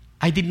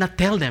 I did not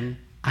tell them,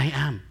 I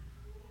am.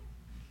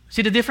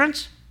 See the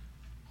difference?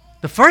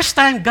 The first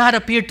time God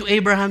appeared to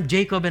Abraham,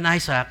 Jacob, and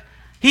Isaac,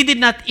 he did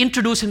not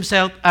introduce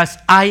himself as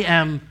I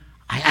am.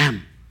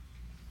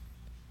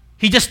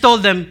 He just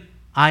told them,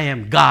 I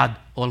am God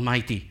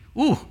Almighty.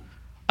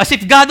 As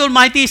if God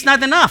Almighty is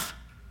not enough.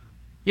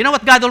 You know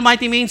what God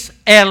Almighty means?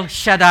 El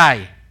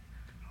Shaddai.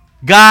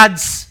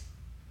 God's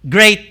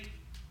great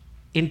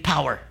in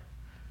power.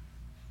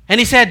 And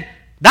he said,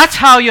 that's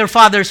how your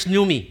fathers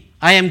knew me.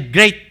 I am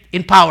great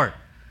in power.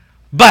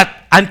 But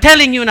I'm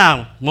telling you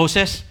now,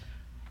 Moses,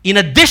 in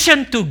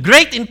addition to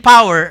great in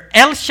power,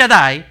 El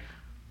Shaddai,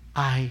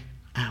 I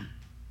am.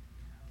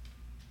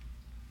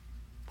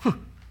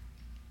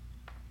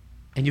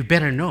 And you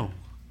better know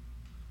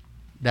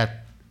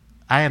that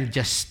I am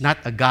just not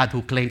a God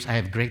who claims I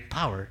have great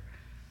power.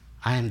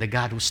 I am the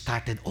God who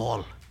started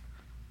all.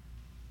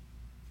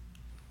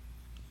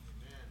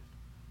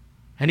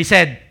 And he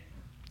said,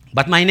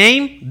 but my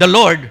name, the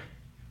Lord,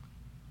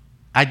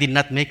 I did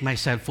not make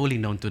myself fully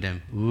known to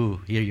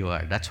them. Here you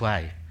are. That's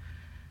why.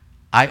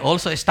 I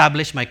also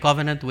established my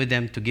covenant with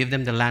them to give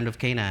them the land of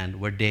Canaan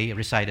where they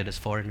resided as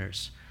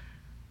foreigners.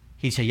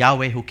 He's a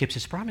Yahweh who keeps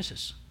his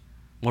promises.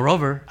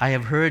 Moreover, I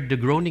have heard the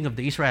groaning of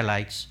the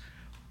Israelites,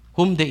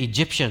 whom the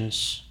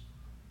Egyptians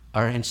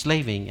are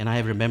enslaving, and I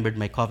have remembered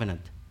my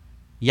covenant.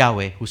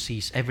 Yahweh who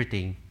sees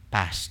everything,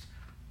 past,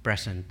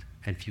 present,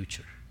 and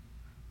future.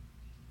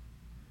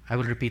 I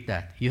will repeat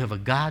that. You have a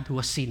God who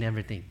has seen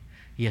everything.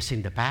 He has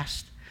seen the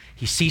past.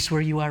 He sees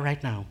where you are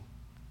right now.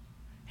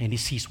 And he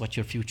sees what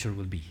your future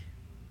will be.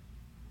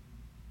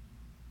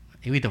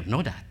 And we don't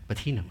know that, but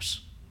he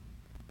knows.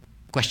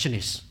 Question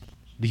is,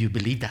 do you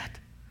believe that?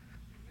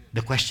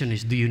 The question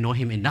is, do you know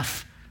him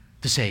enough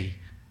to say,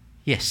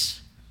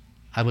 yes,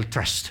 I will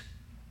trust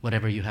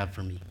whatever you have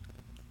for me.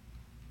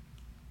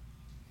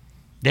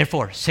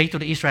 Therefore, say to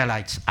the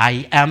Israelites,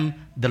 I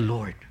am the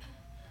Lord.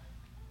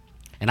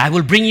 And I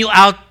will bring you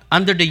out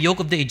under the yoke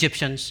of the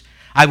Egyptians.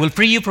 I will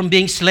free you from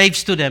being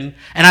slaves to them,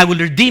 and I will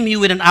redeem you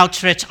with an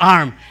outstretched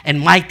arm and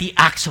mighty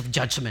acts of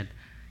judgment.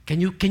 Can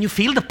you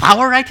feel the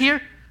power right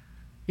here?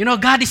 You know,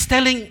 God is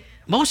telling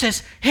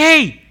Moses,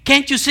 hey,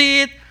 can't you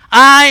see it?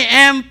 I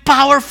am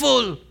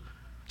powerful.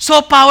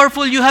 So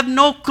powerful, you have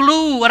no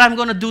clue what I'm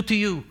going to do to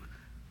you.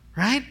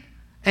 Right?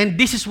 And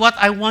this is what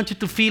I want you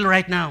to feel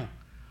right now.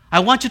 I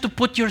want you to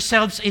put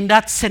yourselves in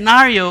that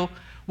scenario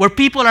where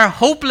people are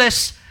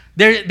hopeless.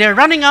 They're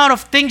running out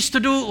of things to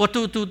do or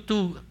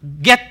to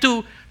get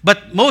to.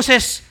 But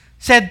Moses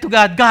said to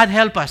God, God,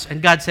 help us.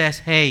 And God says,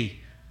 hey,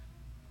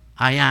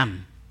 I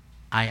am.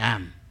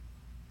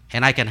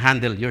 And I can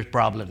handle your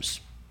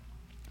problems.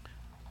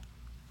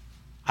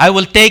 I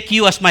will take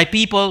you as my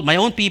people, my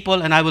own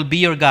people, and I will be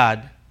your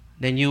God.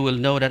 Then you will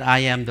know that I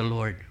am the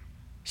Lord.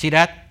 See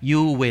that?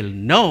 You will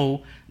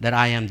know that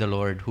I am the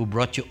Lord who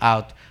brought you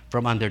out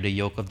from under the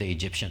yoke of the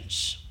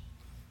Egyptians.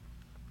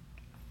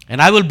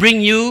 And I will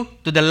bring you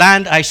to the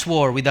land I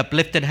swore with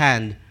uplifted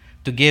hand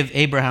to give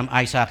Abraham,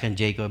 Isaac, and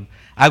Jacob.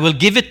 I will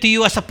give it to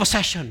you as a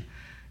possession.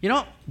 You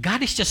know,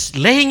 God is just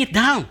laying it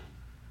down.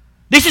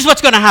 This is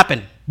what's going to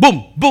happen.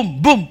 Boom,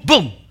 boom, boom,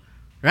 boom.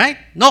 Right?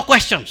 No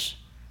questions.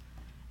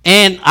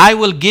 And I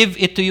will give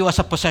it to you as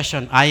a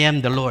possession. I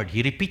am the Lord.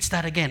 He repeats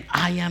that again.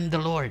 I am the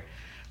Lord.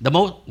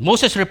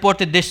 Moses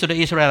reported this to the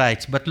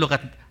Israelites, but look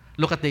at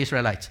the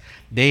Israelites.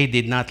 They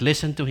did not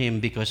listen to him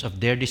because of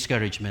their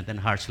discouragement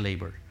and harsh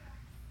labor.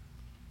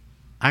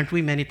 Aren't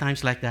we many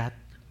times like that?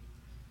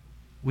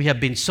 We have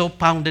been so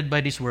pounded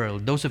by this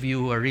world. Those of you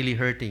who are really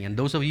hurting, and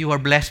those of you who are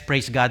blessed,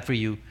 praise God for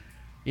you.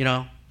 You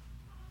know,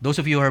 those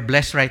of you who are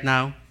blessed right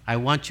now, I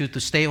want you to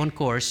stay on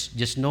course.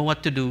 Just know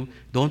what to do.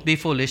 Don't be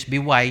foolish. Be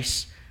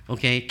wise.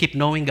 Okay? Keep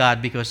knowing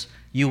God, because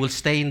you will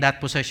stay in that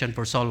position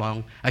for so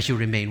long as you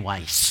remain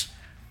wise.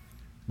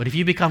 But if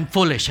you become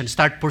foolish and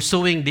start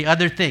pursuing the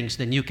other things,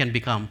 then you can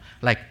become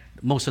like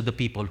most of the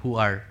people who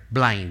are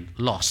blind,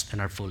 lost,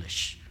 and are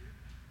foolish.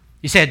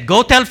 He said,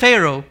 go tell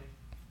Pharaoh.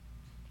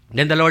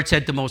 Then the Lord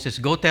said to Moses,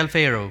 go tell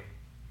Pharaoh,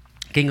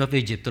 king of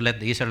Egypt, to let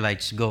the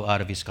Israelites go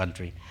out of his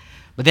country.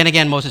 But then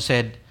again, Moses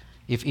said,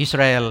 if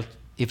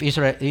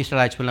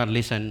Israelites will not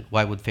listen,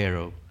 why would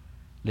Pharaoh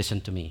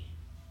listen to me?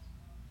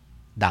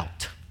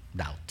 Doubt,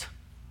 doubt,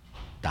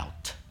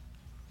 doubt.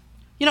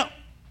 You know,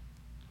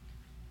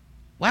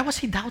 why was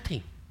he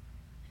doubting?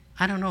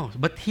 I don't know.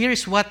 But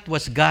here's what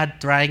was God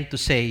trying to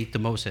say to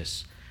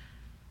Moses.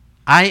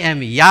 I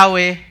am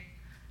Yahweh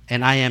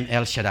and I am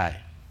El Shaddai.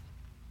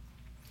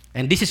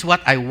 And this is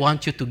what I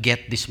want you to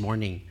get this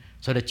morning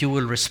so that you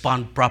will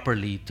respond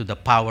properly to the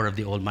power of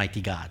the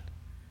Almighty God.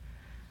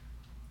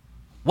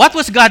 What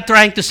was God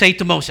trying to say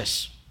to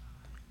Moses?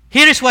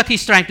 Here is what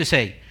he's trying to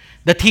say.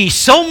 That he is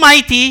so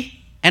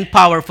mighty and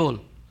powerful.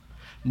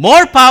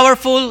 More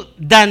powerful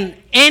than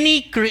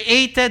any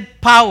created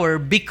power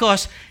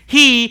because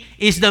he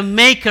is the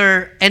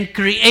maker and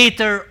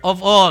creator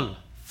of all,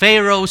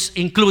 Pharaohs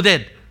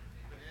included.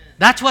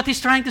 That's what he's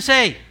trying to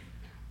say.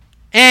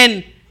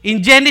 And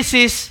in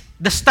Genesis,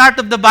 the start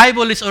of the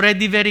Bible is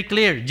already very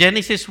clear.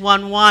 Genesis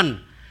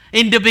 1:1.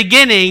 In the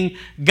beginning,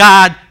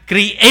 God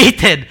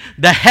created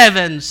the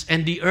heavens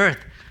and the earth.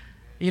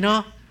 You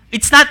know,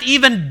 it's not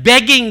even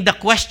begging the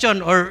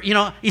question or,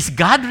 is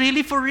God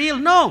really for real?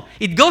 No,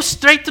 it goes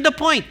straight to the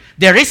point.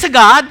 There is a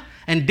God,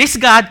 and this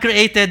God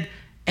created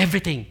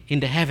everything in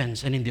the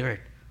heavens and in the earth.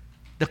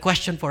 The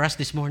question for us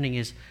this morning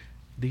is,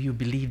 do you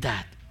believe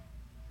that?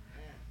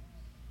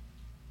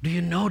 Do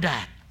you know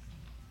that?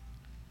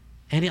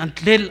 And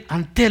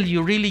until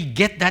you really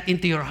get that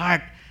into your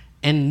heart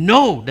and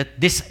know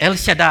that this El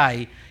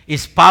Shaddai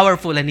is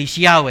powerful and is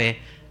Yahweh,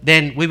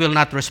 then we will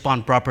not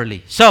respond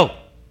properly. So,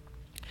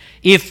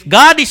 if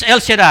God is El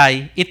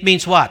Shaddai, it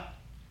means what?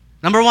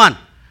 Number one,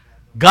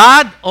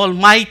 God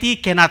Almighty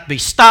cannot be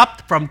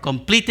stopped from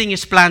completing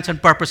His plans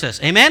and purposes.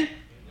 Amen?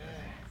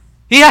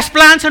 He has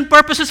plans and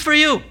purposes for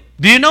you.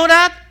 Do you know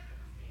that?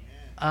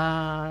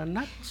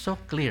 Not so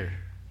clear.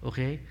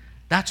 Okay?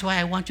 That's why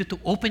I want you to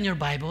open your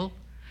Bible.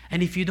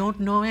 And if you don't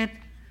know it,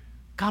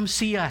 come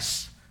see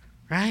us.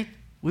 Right?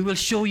 We will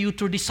show you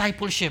through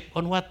discipleship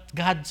on what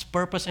God's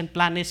purpose and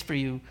plan is for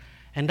you.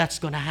 And that's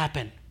going to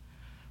happen.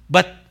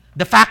 But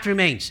the fact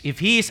remains, if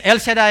He is El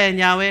Shaddai and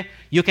Yahweh,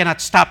 you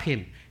cannot stop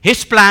Him.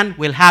 His plan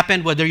will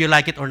happen whether you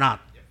like it or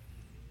not.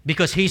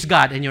 Because He's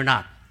God and you're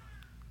not.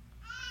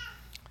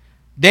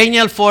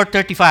 Daniel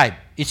 4:35,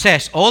 it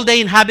says, all the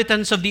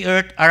inhabitants of the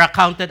earth are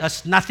accounted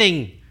as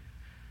nothing,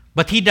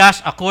 but He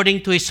does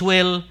according to His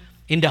will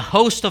in the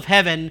host of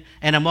heaven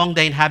and among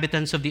the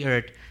inhabitants of the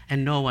earth,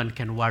 and no one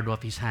can ward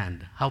off His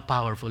hand. How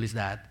powerful is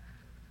that?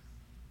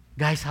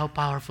 Guys, how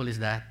powerful is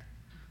that?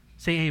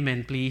 Say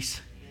amen,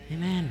 please.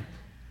 Amen.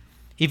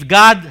 If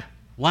God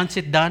wants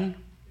it done,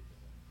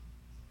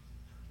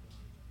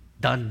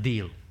 done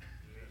deal.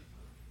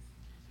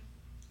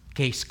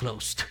 Case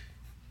closed.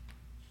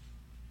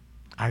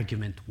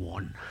 Argument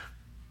won.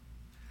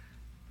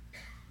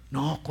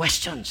 No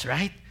questions,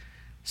 right?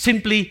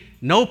 Simply,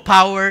 no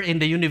power in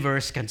the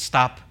universe can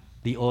stop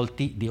the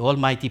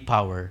almighty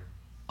power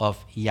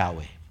of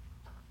Yahweh.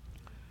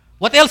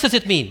 What else does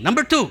it mean?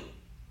 Number 2,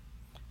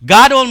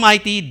 God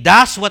Almighty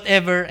does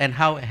whatever and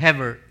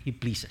however He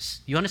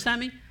pleases. You understand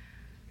me?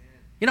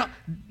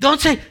 Don't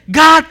say,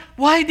 God,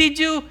 why did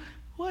you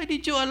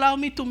allow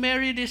me to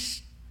marry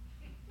this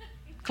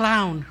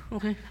clown?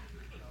 Okay.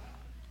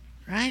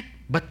 Right?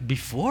 But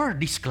before,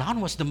 this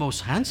clown was the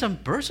most handsome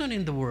person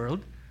in the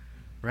world.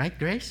 Right,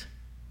 Grace?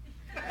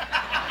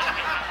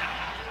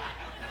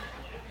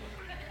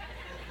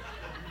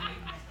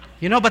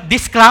 But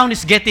this clown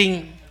is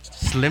getting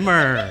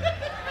slimmer.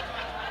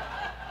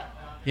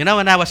 When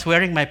I was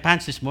wearing my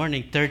pants this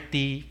morning,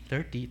 30.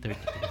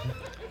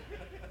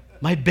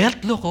 My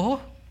belt,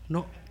 look,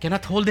 no,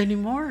 cannot hold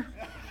anymore.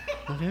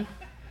 Okay?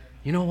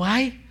 You know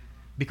why?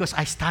 Because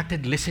I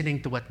started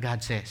listening to what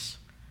God says.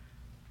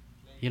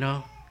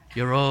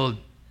 You're old,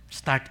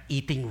 start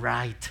eating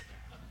right.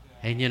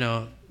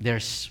 And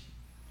there's,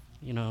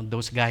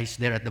 those guys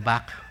there at the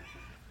back,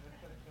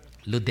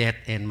 Ludette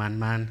and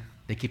Manman,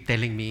 they keep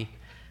telling me,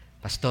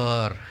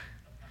 Pastor,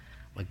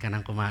 wag ka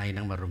nang kumain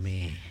ng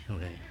marumi.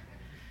 Okay.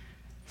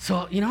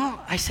 So,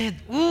 I said,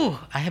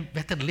 I have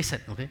better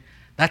listen, okay?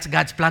 That's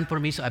God's plan for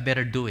me, so I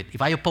better do it.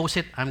 If I oppose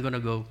it, I'm going to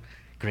go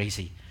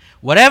crazy.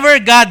 Whatever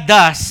God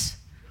does,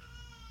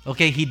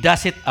 okay, He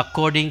does it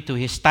according to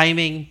His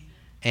timing,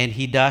 and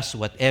He does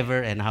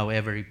whatever and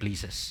however He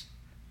pleases.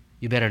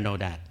 You better know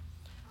that.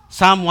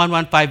 Psalm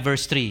 115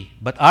 verse 3,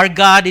 but our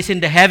God is in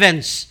the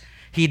heavens.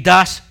 He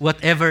does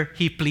whatever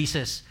He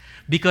pleases.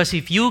 Because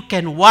if you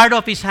can ward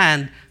off His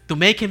hand to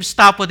make Him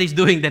stop what He's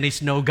doing, then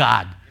He's no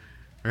God.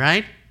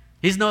 Right?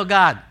 He's no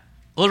God.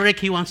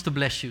 Ulrich, He wants to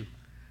bless you.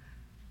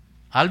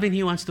 Alvin,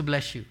 he wants to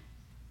bless you.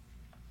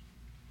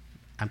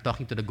 I'm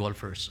talking to the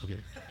golfers, okay?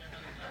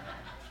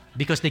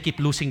 Because they keep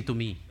losing to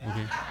me,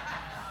 okay?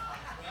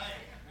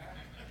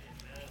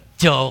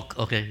 Joke,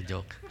 okay,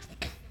 joke.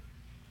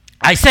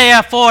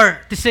 Isaiah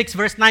 4:6,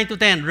 verse 9 to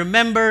 10.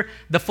 Remember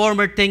the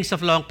former things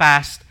of long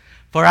past,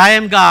 for I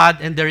am God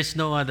and there is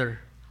no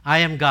other. I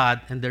am God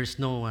and there is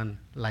no one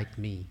like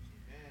me.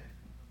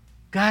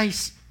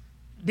 Guys,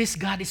 This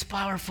God is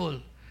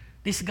powerful.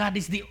 This God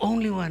is the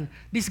only one.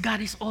 This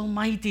God is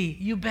almighty.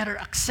 You better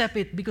accept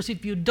it, because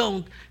if you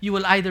don't, you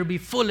will either be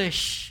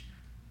foolish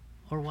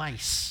or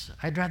wise.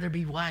 I'd rather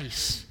be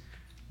wise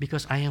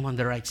because I am on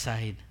the right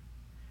side.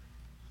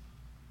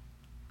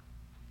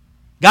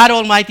 God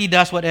Almighty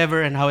does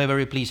whatever and however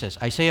He pleases.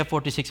 Isaiah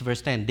 46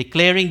 verse 10,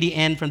 declaring the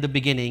end from the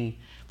beginning,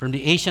 from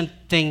the ancient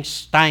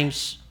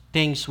times,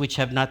 things which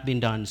have not been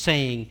done,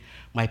 saying,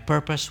 my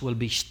purpose will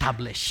be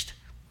established,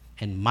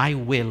 and I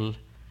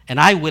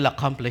will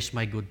accomplish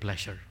my good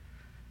pleasure.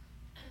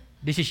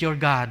 This is your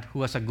God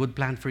who has a good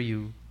plan for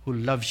you, who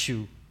loves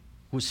you,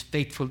 who's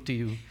faithful to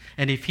you.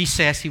 And if He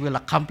says He will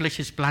accomplish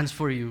His plans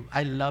for you,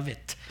 I love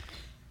it.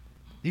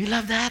 Do you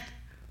love that?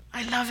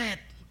 I love it.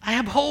 I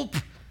have hope.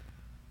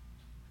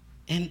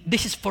 And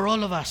this is for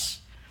all of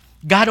us.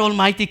 God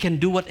Almighty can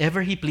do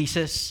whatever He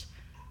pleases.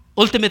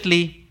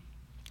 Ultimately,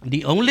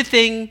 the only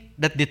thing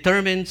that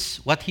determines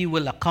what He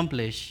will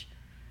accomplish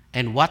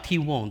and what He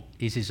won't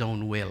is His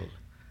own will.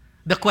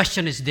 The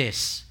question is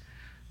this: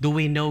 do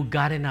we know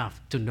God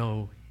enough to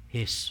know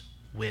His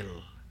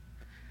will?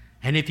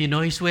 And if you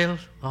know His will,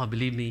 oh,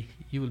 believe me,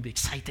 you will be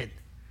excited.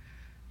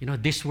 You know,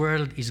 this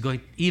world is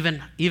going,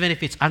 even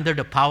if it's under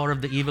the power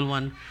of the evil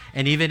one,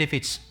 and even if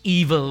it's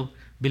evil,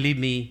 believe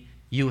me,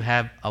 you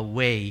have a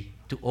way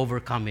to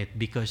overcome it,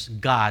 because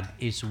God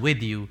is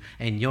with you,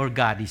 and your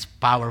God is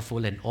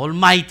powerful and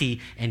almighty,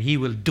 and He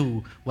will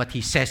do what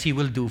He says He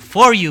will do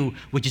for you,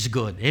 which is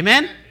good.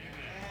 Amen?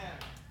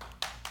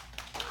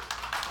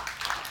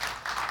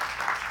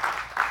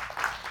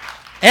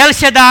 El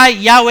Shaddai,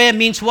 Yahweh,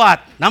 means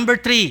what? Number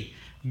 3,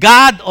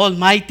 God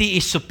Almighty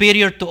is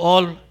superior to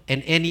all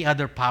and any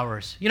other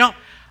powers. You know,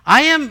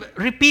 I am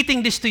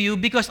repeating this to you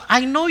because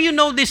I know you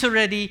know this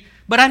already,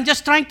 but I'm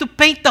just trying to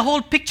paint the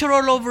whole picture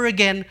all over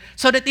again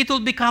so that it will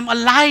become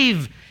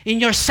alive in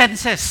your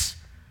senses,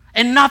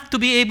 enough to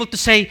be able to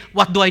say,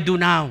 what do I do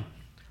now?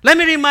 Let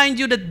me remind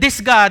you that this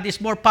God is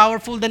more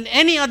powerful than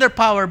any other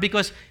power,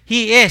 because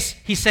He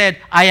said,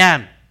 I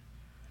am.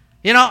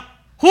 You know,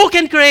 who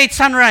can create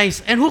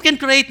sunrise and who can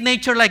create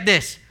nature like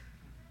this?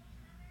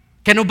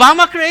 Can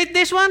Obama create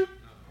this one?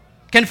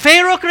 Can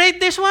Pharaoh create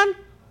this one?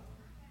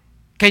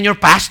 Can your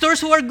pastors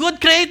who are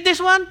good create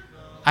this one?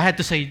 I had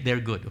to say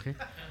they're good, okay?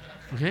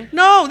 Okay?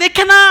 No, they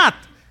cannot.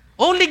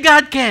 Only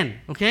God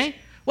can, okay?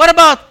 What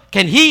about,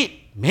 can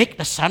He make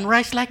the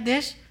sunrise like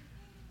this?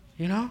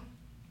 You know?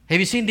 Have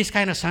you seen this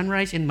kind of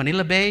sunrise in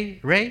Manila Bay,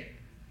 Ray?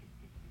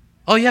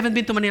 Oh, you haven't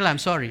been to Manila, I'm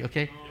sorry,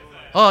 okay?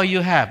 Oh,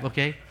 you have,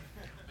 okay?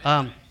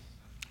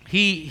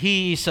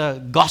 He is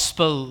a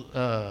gospel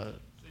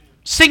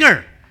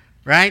singer,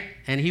 right?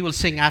 And he will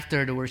sing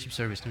after the worship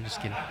service. No, just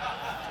kidding.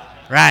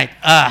 Right.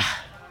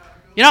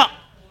 You know,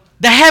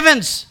 the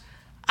heavens.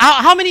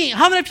 How many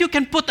of you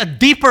can put a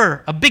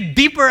big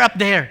deeper up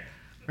there?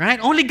 Right?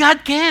 Only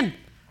God can.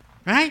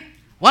 Right?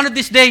 One of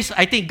these days,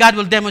 I think God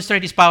will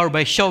demonstrate His power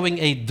by showing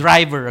a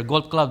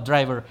golf club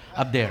driver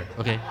up there.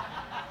 Okay?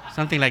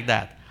 Something like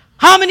that.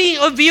 How many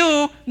of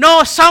you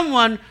know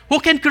someone who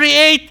can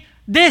create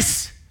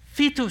this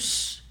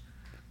fetus?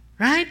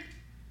 Right?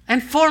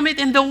 And form it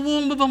in the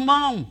womb of a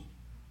mom?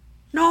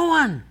 No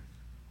one.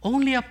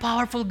 Only a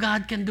powerful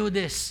God can do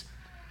this.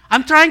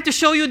 I'm trying to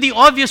show you the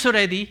obvious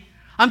already.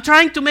 I'm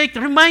trying to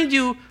remind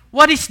you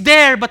what is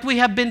there, but we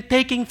have been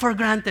taking for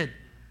granted.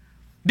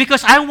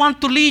 Because I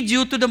want to lead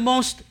you to the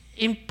most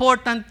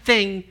important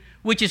thing,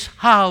 which is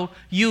how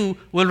you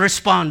will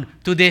respond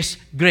to this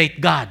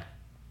great God.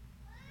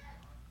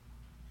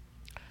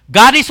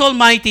 God is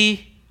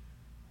almighty.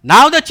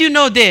 Now that you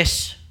know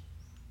this,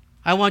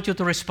 I want you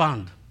to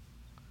respond.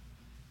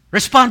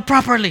 Respond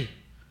properly,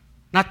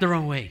 not the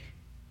wrong way.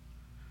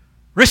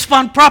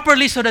 Respond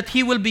properly so that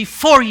He will be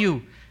for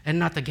you and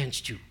not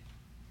against you.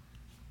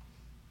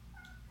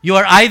 You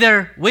are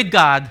either with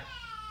God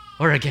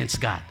or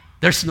against God.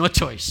 There's no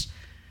choice.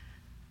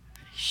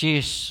 She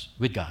is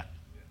with God.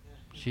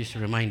 She's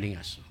reminding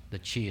us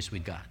that she is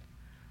with God.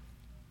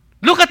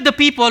 Look at the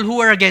people who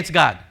were against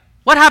God.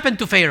 What happened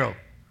to Pharaoh?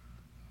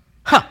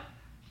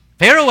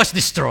 Pharaoh was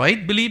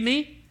destroyed, believe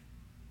me.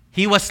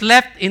 He was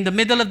left in the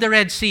middle of the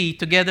Red Sea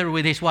together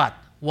with his what?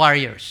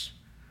 Warriors.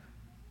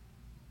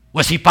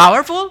 Was he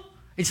powerful?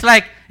 It's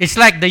like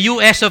the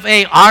US of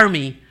A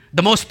army,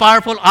 the most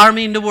powerful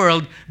army in the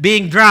world,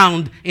 being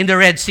drowned in the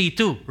Red Sea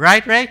too.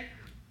 Right, Ray?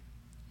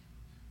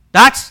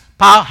 That's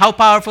how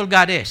powerful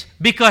God is.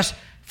 Because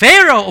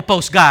Pharaoh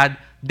opposed God,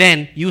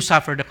 then you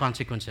suffer the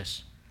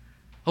consequences.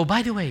 Oh,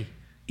 by the way,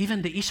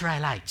 even the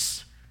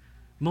Israelites,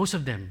 most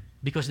of them,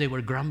 because they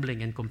were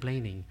grumbling and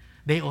complaining,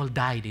 they all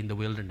died in the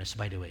wilderness,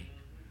 by the way,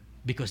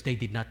 because they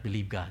did not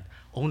believe God.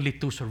 Only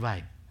 2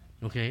 survived,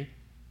 okay?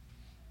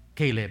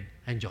 Caleb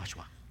and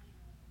Joshua.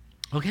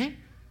 Okay?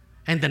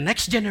 And the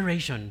next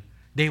generation,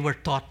 they were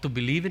taught to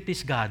believe in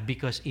this God,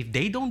 because if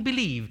they don't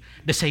believe,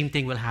 the same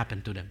thing will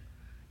happen to them.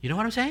 You know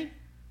what I'm saying?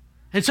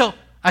 And so,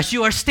 as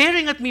you are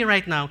staring at me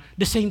right now,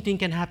 the same thing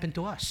can happen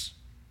to us,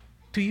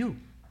 to you.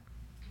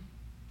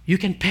 You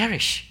can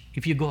perish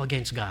if you go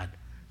against God,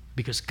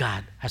 because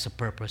God has a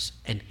purpose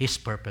and His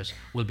purpose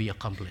will be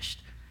accomplished.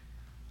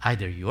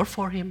 Either you're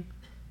for him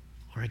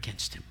or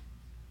against him.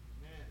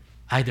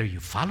 Either you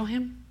follow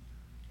him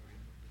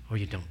or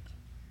you don't.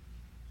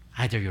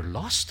 Either you're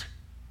lost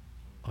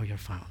or you're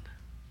found.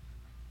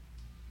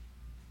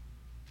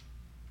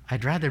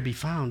 I'd rather be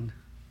found.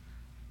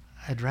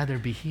 I'd rather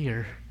be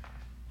here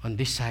on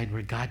this side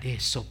where God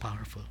is so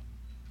powerful.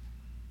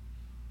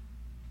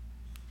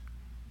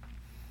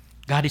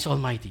 God is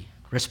almighty.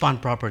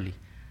 Respond properly.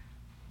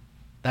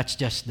 That's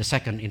just the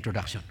second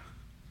introduction.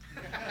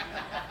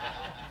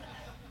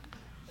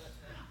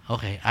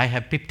 Okay, I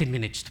have 15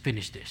 minutes to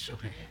finish this.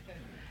 Okay.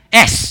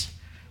 S.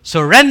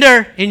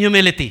 Surrender in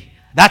humility.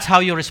 That's how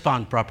you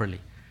respond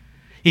properly.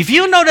 If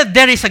you know that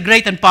there is a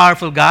great and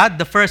powerful God,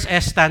 the first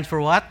S stands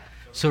for what?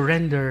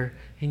 Surrender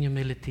in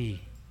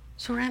humility.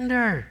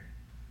 Surrender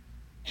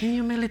in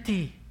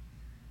humility.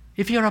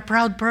 If you're a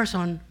proud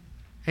person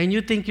and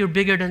you think you're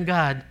bigger than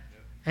God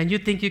and you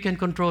think you can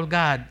control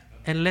God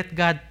and let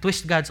God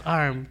twist God's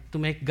arm to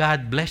make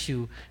God bless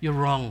you, you're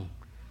wrong.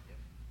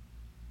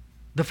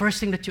 The first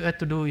thing that you have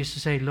to do is to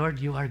say, Lord,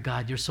 you are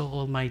God. You're so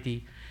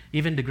almighty.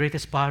 Even the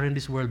greatest power in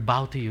this world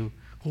bow to you.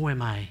 Who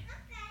am I?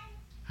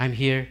 I'm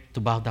here to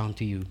bow down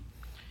to you.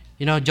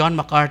 You know, John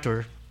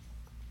MacArthur,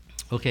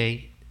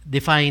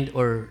 defined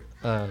or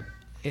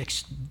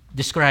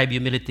describe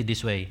humility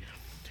this way.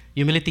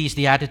 Humility is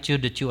the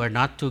attitude that you are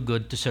not too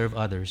good to serve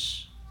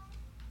others,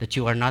 that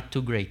you are not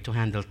too great to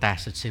handle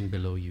tasks that seem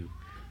below you.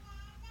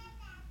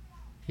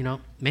 You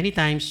know, many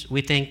times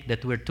we think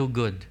that we're too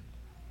good.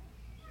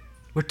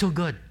 We're too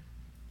good.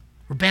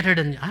 I'm better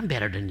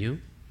than you.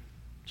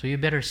 So you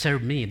better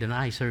serve me than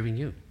I serving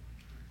you.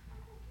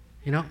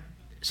 You know,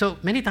 so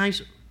many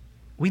times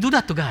we do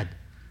that to God.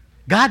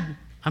 God,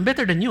 I'm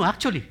better than you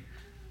actually.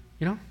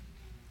 You know,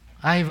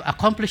 I've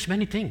accomplished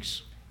many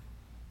things.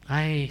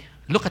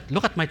 Look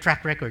at my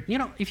track record. You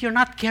know, if you're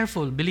not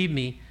careful, believe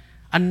me,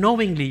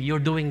 unknowingly you're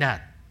doing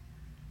that.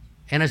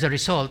 And as a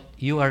result,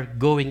 you are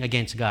going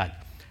against God.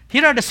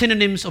 Here are the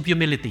synonyms of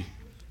humility.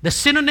 The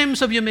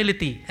synonyms of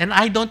humility, and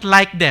I don't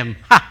like them.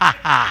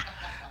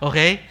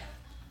 Okay?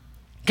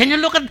 Can you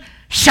look at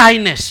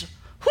shyness?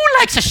 Who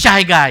likes a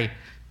shy guy?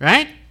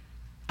 Right?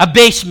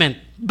 Abasement,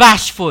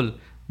 bashful,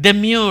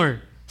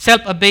 demure,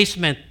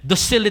 self-abasement,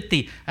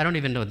 docility. I don't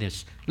even know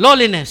this.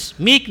 Lowliness,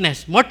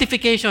 meekness,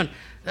 mortification.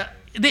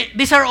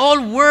 These are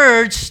all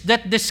words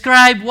that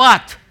describe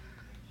what?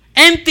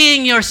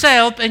 Emptying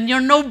yourself and you're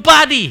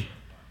nobody.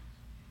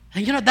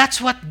 And you know,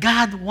 that's what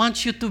God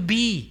wants you to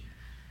be.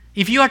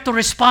 If you are to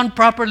respond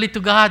properly to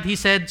God, he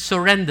said,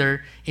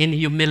 surrender in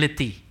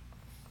humility.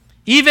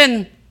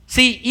 Even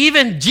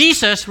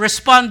Jesus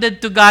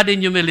responded to God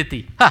in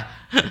humility.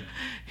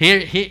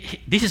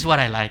 This is what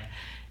I like.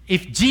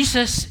 If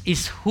Jesus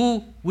is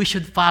who we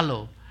should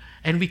follow,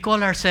 and we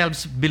call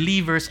ourselves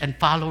believers and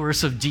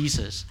followers of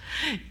Jesus,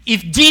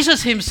 if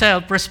Jesus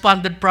himself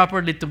responded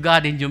properly to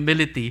God in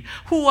humility,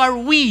 who are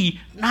we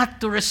not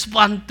to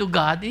respond to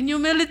God in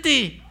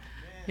humility?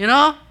 You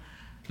know?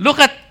 Look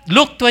at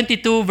Luke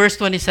 22, verse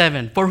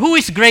 27. For who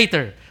is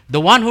greater, the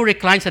one who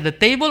reclines at the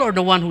table or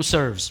the one who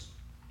serves?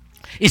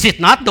 Is it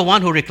not the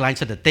one who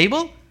reclines at the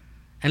table?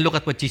 And look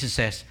at what Jesus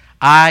says.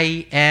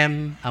 I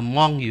am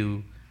among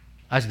you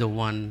as the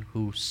one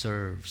who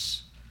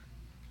serves.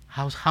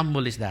 How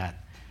humble is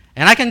that?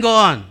 And I can go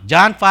on.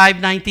 John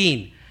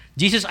 5:19.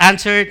 Jesus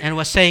answered and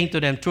was saying to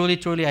them, truly,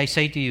 truly, I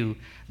say to you,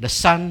 the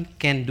Son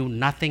can do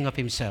nothing of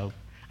himself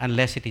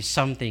unless it is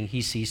something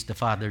he sees the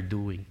Father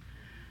doing.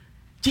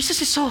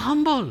 Jesus is so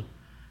humble.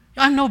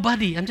 I'm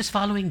nobody. I'm just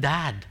following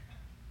Dad.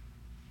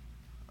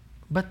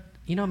 But,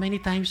 you know, many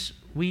times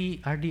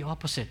we are the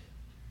opposite.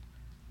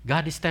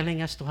 God is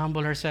telling us to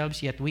humble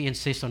ourselves, yet we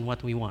insist on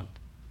what we want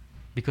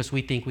because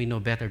we think we know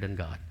better than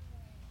God.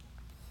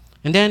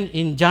 And then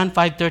in John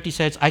 5:30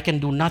 says, I can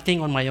do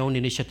nothing on my own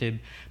initiative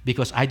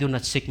because I do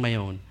not seek my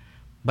own,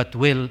 but the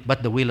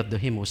will of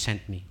him who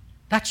sent me.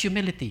 That's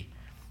humility.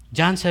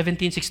 John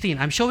 17:16.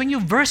 I'm showing you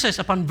verses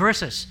upon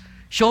verses,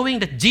 showing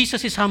that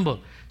Jesus is humble.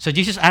 So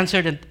Jesus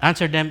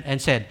answered them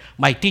and said,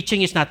 my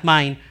teaching is not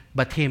mine,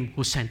 but him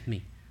who sent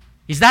me.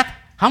 Is that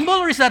humble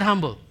or is that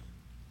humble?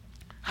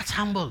 That's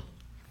humble.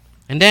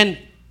 And then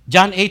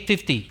John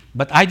 8:50.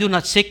 But I do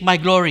not seek my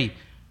glory.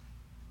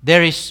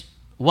 There is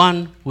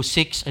one who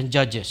seeks and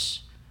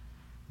judges.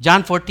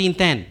 John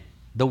 14:10.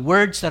 The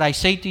words that I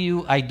say to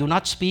you, I do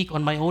not speak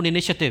on my own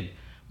initiative,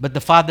 but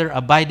the Father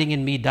abiding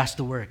in me does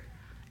the work.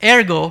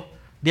 Ergo,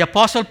 the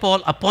Apostle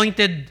Paul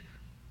pointed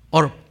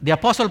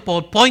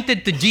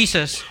to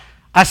Jesus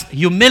as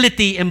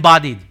humility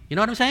embodied. You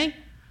know what I'm saying?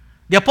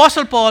 The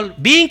Apostle Paul,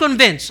 being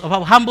convinced of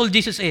how humble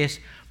Jesus is,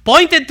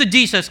 pointed to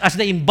Jesus as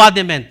the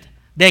embodiment,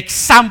 the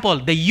example,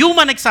 the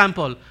human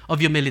example of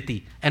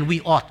humility. And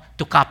we ought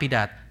to copy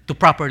that to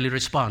properly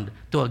respond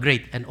to a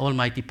great and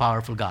almighty,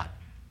 powerful God.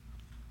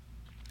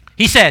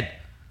 He said,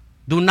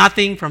 do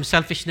nothing from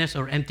selfishness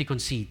or empty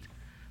conceit,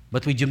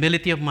 but with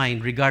humility of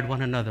mind, regard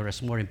one another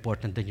as more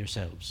important than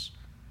yourselves.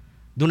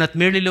 Do not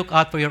merely look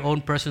out for your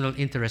own personal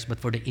interest, but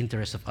for the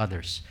interest of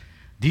others.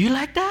 Do you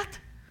like that?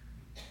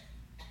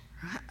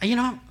 You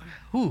know,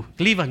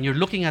 Cleveland, you're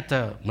looking at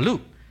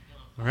Maluk.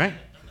 All right?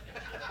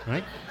 All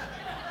right?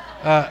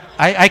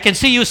 I can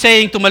see you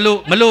saying to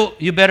Malu,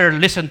 you better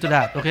listen to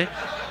that, okay?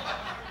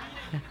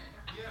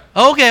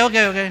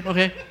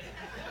 Okay.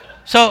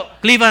 So,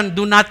 Cleveland,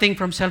 do nothing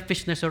from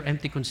selfishness or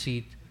empty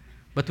conceit,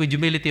 but with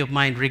humility of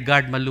mind,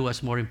 regard Malu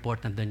as more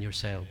important than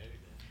yourself.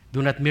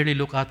 Do not merely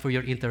look out for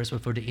your interest or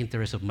for the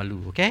interest of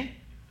Malu, okay?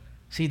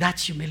 See,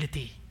 that's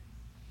humility.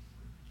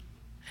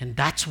 And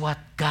that's what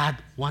God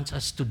wants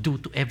us to do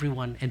to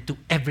everyone and to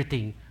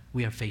everything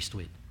we are faced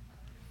with.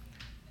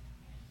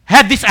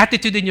 Have this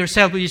attitude in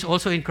yourself, which is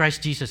also in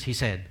Christ Jesus, he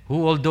said,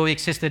 who, although he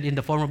existed in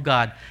the form of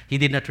God, he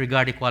did not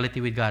regard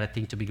equality with God a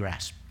thing to be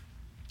grasped,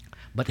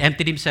 but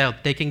emptied himself,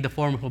 taking the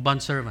form of a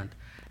bondservant,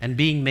 and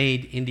being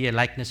made in the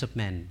likeness of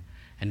men.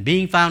 And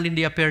being found in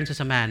the appearance as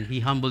a man,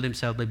 he humbled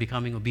himself by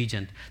becoming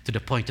obedient to the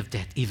point of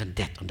death, even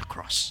death on the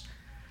cross.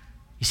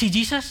 You see,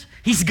 Jesus,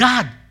 he's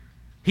God.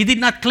 He did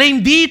not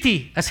claim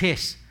deity as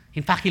his.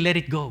 In fact, he let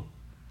it go.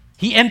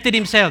 He emptied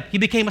himself. He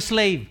became a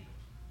slave.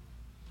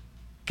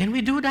 Can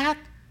we do that?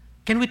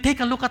 Can we take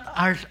a look at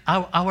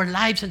our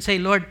lives and say,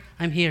 Lord,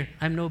 I'm here.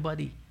 I'm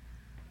nobody.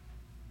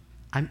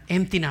 I'm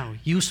empty now.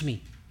 Use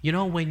me. You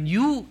know, when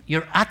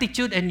your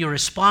attitude and you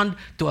respond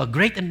to a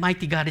great and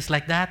mighty God is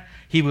like that,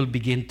 he will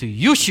begin to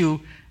use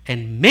you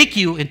and make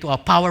you into a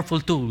powerful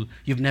tool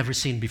you've never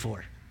seen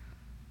before.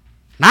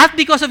 Not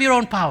because of your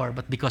own power,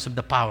 but because of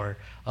the power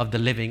of the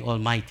living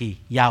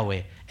Almighty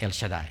Yahweh El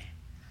Shaddai.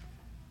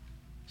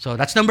 So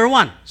that's number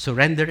one,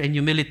 surrender and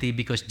humility,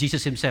 because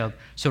Jesus himself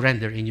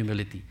surrendered in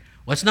humility.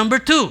 What's number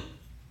two?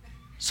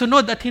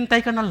 Sunod at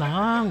hintay ka na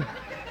lang.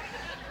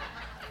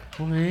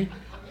 Okay.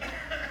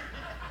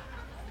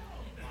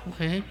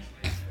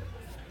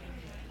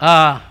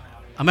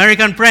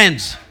 American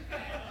friends,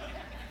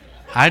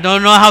 I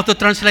don't know how to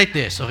translate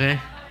this, okay?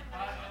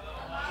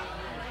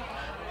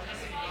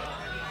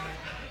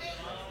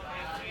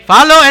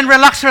 Follow and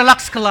relax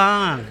ka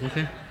lang.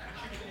 Okay?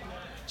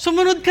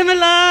 Sumunod ka na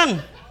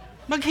lang.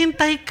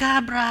 Maghintay ka,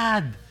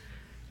 Brad.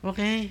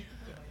 Okay?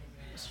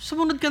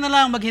 Sumunod ka na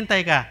lang,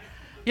 maghintay ka.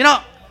 You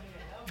know,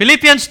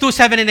 Philippians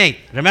 2:7 and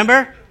 8.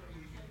 Remember?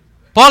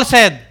 Paul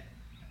said,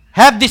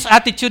 have this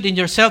attitude in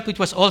yourself which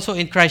was also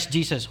in Christ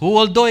Jesus, who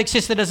although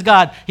existed as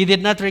God, he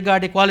did not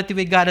regard equality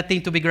with God a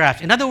thing to be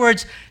grasped. In other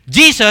words,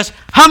 Jesus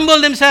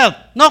humbled himself.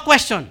 No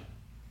question.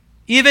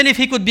 Even if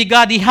he could be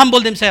God, he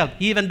humbled himself.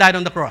 He even died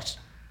on the cross.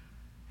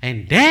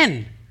 And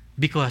then,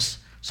 because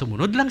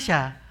sumunod lang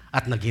siya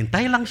at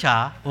naghintay lang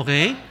siya,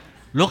 okay,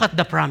 look at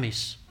the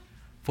promise.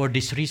 For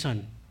this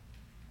reason,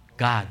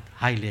 God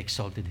highly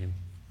exalted him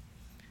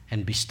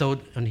and bestowed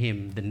on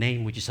him the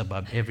name which is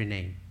above every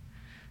name,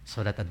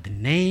 so that at the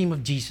name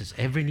of Jesus,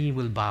 every knee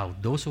will bow,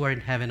 those who are in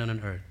heaven and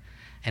on earth,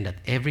 and that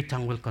every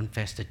tongue will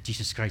confess that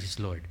Jesus Christ is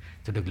Lord,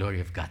 to the glory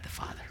of God the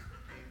Father.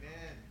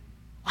 Amen.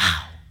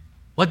 Wow.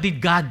 What did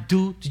God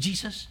do to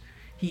Jesus?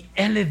 He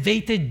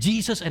elevated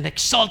Jesus and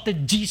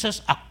exalted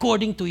Jesus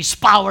according to his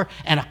power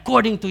and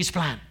according to his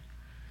plan.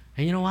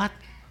 And you know what?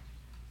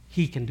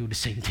 He can do the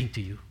same thing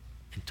to you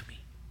and to me.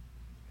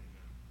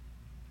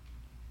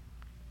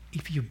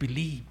 If you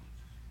believe,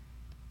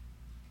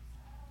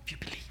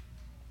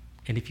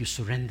 and if you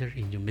surrender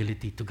in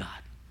humility to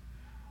God.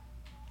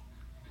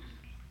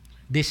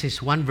 This is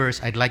one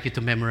verse I'd like you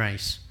to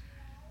memorize.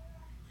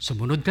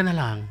 Sumunod ka na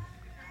lang.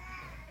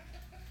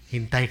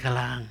 Hintay ka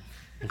lang.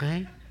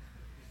 Okay?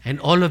 And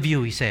all of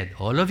you, he said,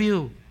 all of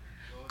you,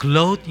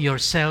 clothe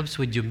yourselves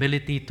with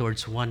humility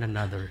towards one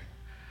another.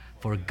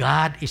 For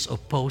God is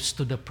opposed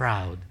to the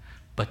proud,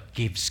 but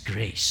gives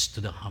grace to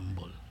the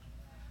humble.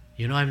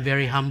 You know, I'm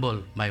very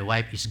humble. My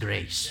wife is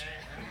Grace.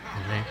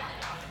 Okay?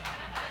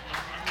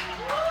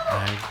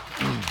 Right.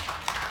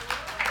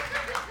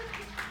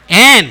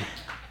 And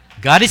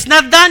God is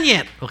not done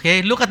yet.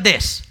 Okay, look at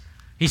this.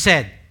 He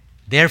said,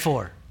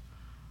 therefore,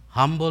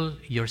 humble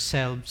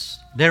yourselves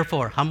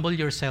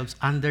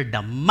under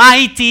the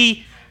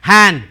mighty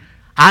hand,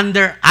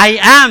 under I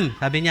am,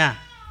 sabi niya,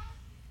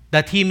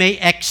 that he may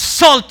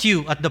exalt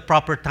you at the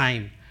proper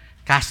time,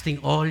 casting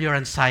all your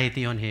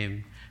anxiety on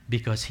him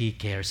because he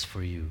cares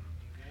for you.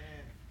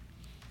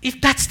 If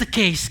that's the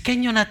case,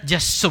 can you not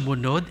just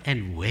sumunod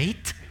and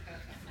wait?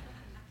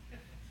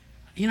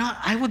 You know,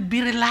 I would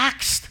be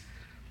relaxed.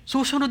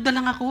 Susunod na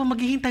lang ako,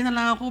 maghihintay na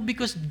lang ako,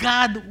 because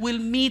God will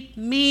meet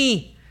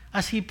me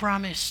as he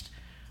promised.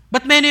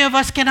 But many of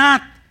us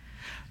cannot.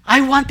 I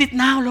want it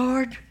now,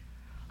 Lord.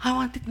 I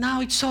want it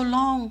now. It's so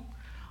long.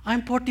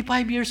 I'm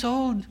 45 years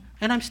old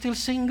and I'm still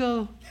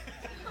single.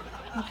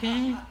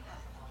 Okay?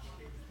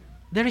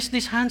 There is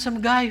this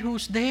handsome guy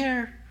who's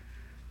there.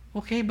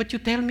 Okay, but you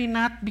tell me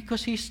not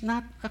because he's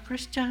not a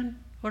Christian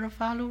or a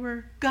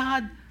follower.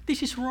 God,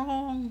 this is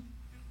wrong.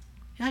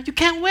 You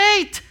can't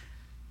wait.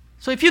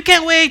 So if you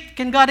can't wait,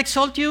 can God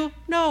exalt you?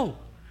 No.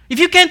 If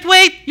you can't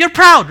wait, you're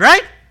proud,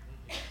 right?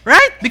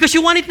 Right? Because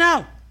you want it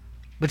now.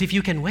 But if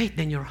you can wait,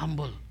 then you're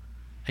humble.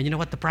 And you know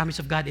what the promise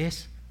of God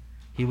is?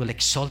 He will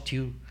exalt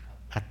you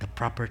at the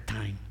proper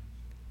time.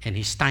 And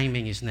his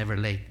timing is never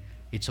late.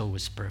 It's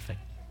always perfect.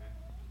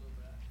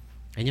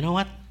 And you know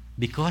what?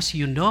 Because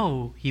you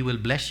know he will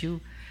bless you,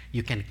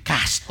 you can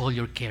cast all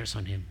your cares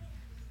on Him.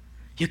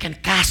 You can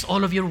cast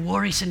all of your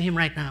worries on Him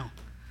right now.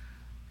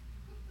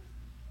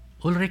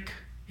 Ulrich,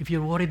 if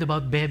you're worried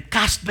about Beb,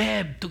 cast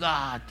Beb to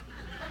God.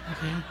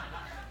 Okay?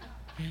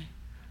 Okay?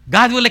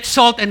 God will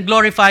exalt and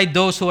glorify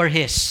those who are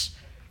His.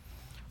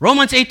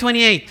 Romans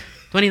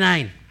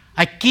 8:28-29.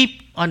 I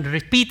keep on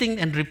repeating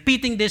and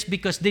repeating this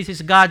because this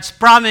is God's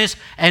promise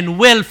and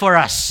will for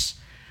us.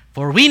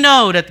 For we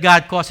know that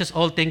God causes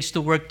all things to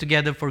work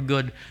together for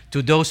good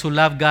to those who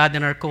love God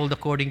and are called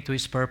according to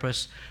His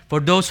purpose. For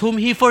those whom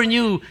He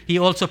foreknew, He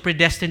also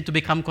predestined to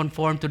become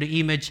conformed to the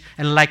image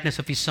and likeness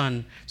of His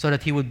Son, so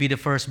that He would be the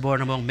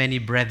firstborn among many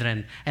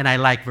brethren. And I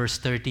like verse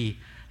 30.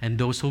 And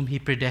those whom He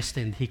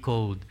predestined, He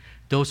called.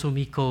 Those whom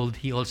He called,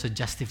 He also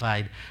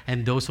justified.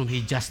 And those whom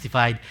He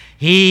justified,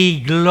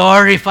 He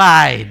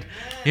glorified.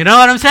 You know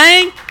what I'm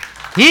saying?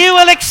 He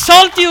will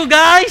exalt you,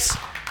 guys,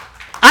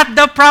 at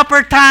the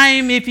proper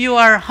time if you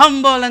are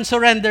humble and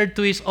surrendered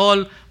to His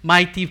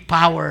almighty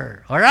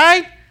power. All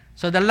right?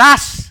 So the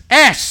last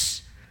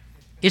S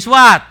is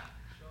what?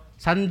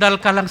 Sandal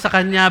ka lang sa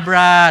Kanya,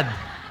 Brad.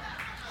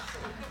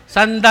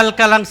 Sandal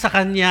ka lang sa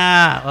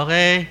Kanya.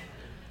 Okay?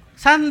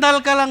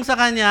 Sandal ka lang sa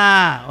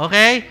Kanya.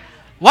 Okay?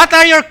 What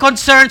are your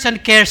concerns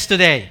and cares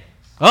today?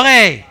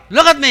 Okay,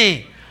 look at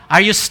me.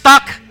 Are you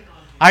stuck?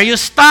 Are you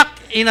stuck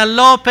in a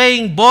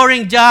low-paying,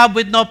 boring job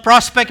with no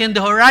prospect in the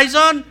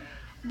horizon?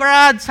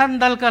 Brad,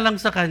 sandal ka lang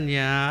sa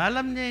Kanya.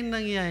 Alam niya yung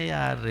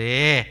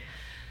nangyayari.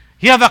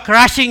 You have a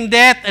crashing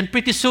debt and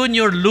pretty soon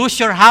you'll lose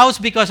your house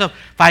because of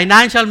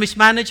financial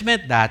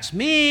mismanagement. That's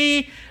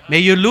me. May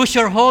you lose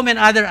your home and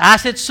other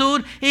assets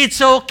soon. It's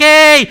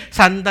okay.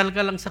 Sandal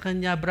ka lang sa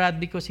Kanya,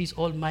 Brad, because He's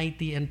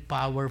almighty and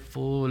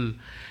powerful.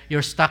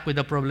 You're stuck with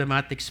a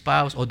problematic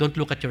spouse. Oh, don't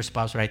look at your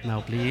spouse right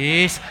now,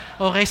 please.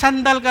 Okay,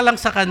 sandal ka lang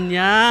sa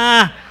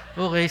Kanya.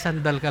 Okay,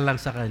 sandal ka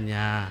lang sa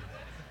Kanya.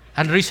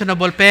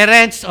 Unreasonable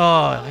parents,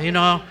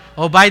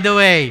 by the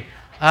way,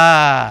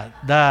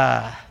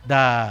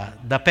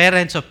 the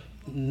parents of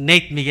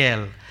Nate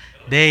Miguel,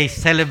 they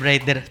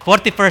celebrate their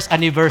 41st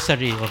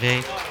anniversary,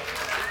 okay?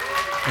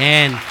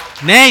 And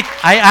Nate,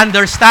 I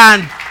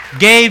understand,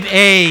 gave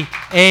a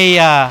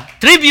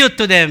tribute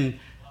to them,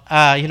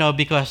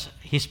 because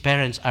his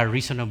parents are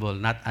reasonable,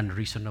 not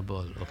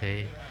unreasonable,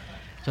 okay?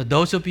 So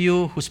those of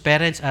you whose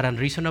parents are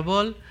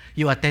unreasonable,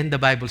 you attend the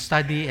Bible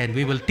study and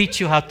we will teach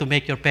you how to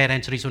make your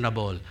parents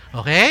reasonable.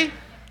 Okay?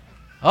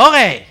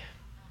 Okay.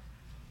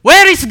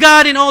 Where is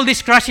God in all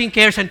these crushing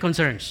cares and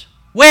concerns?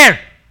 Where?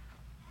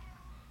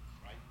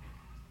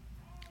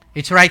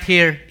 It's right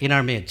here in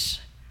our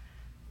midst.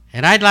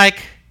 And I'd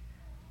like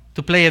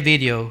to play a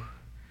video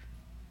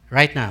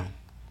right now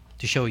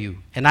to show you.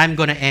 And I'm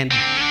going to end.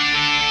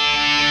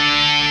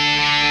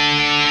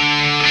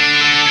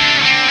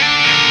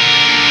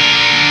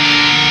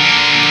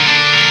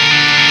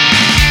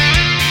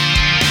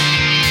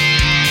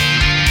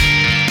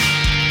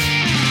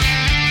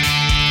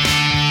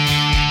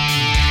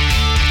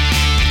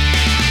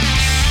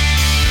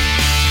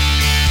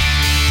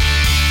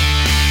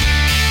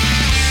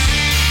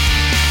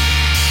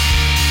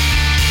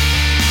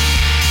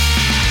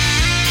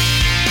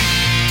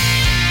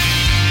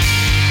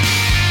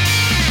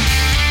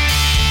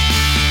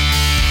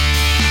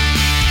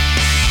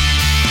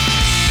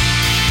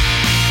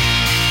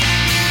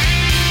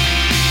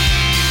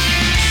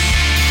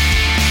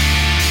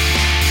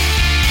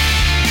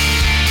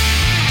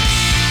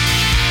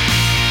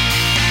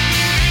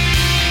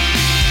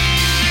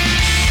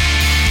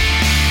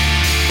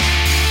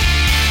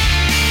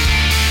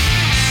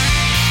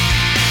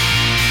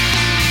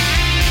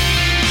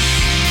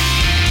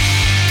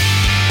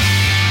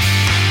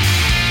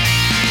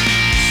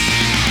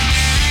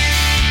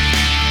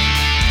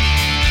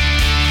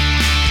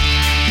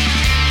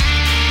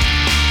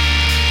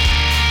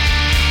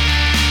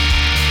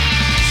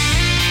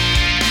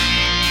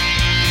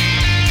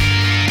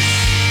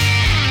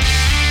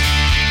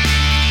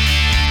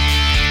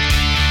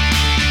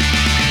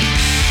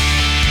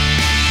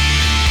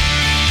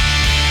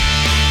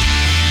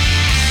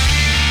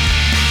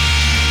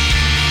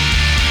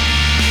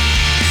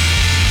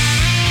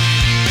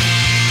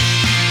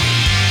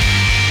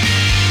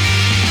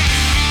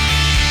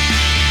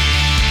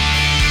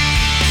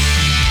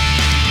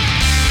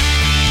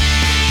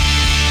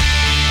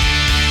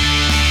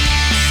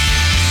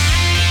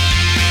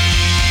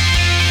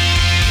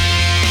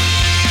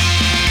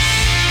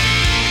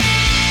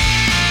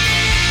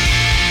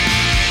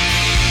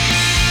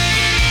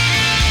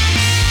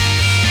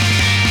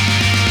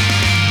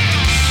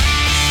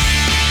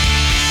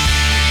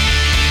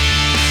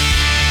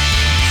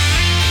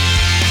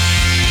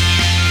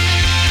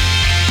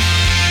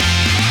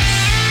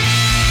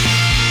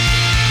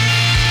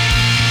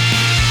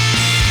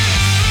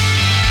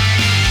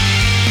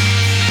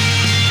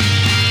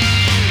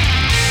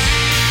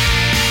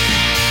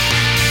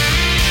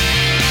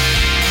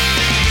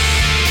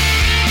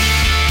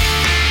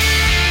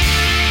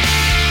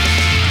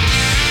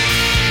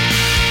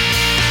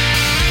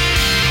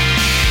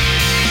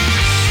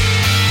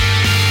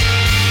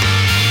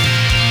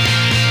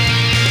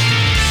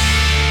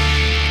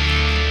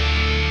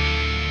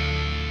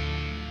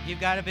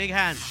 a big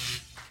hand.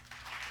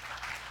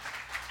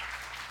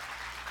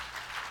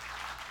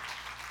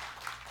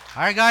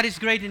 Our God is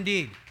great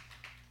indeed.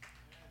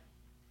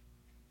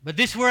 But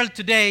this world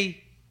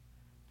today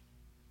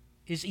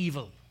is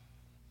evil.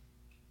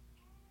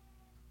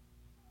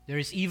 There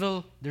is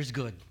evil, there's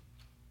good.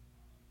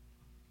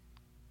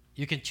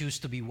 You can choose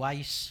to be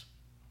wise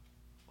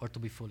or to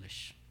be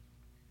foolish.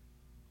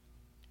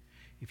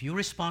 If you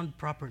respond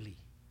properly,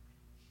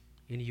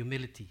 in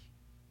humility,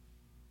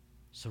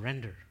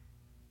 surrender,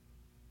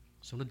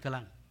 sunod ka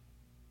lang,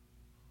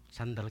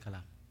 sandal ka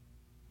lang,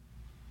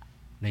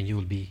 then you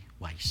will be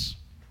wise.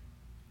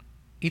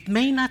 It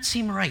may not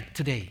seem right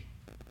today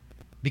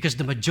because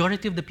the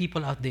majority of the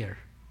people out there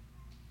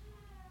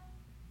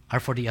are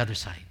for the other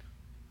side.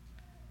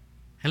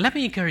 And let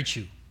me encourage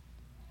you,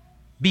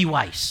 be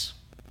wise.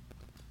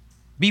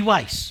 Be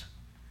wise.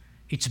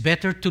 It's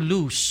better to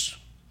lose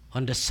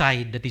on the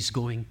side that is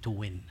going to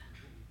win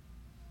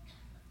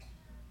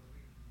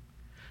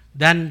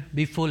than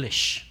be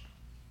foolish,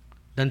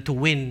 than to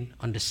win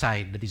on the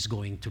side that is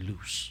going to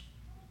lose.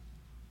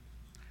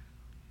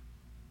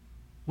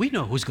 We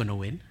know who's going to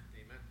win.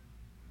 Amen.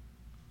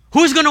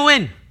 Who's going to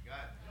win?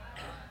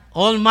 God.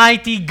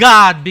 Almighty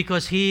God,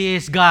 because He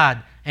is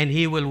God, and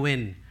He will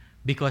win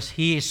because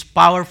He is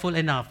powerful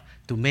enough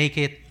to make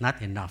it,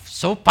 not enough,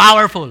 so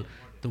powerful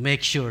to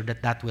make sure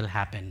that that will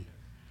happen.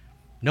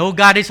 No,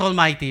 God is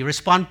almighty.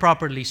 Respond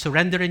properly.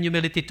 Surrender in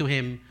humility to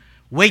Him.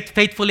 Wait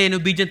faithfully and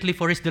obediently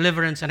for His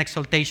deliverance and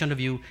exaltation of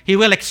you. He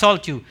will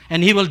exalt you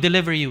and He will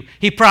deliver you.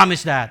 He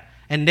promised that.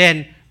 And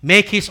then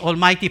make His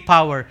almighty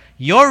power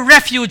your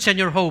refuge and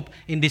your hope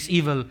in this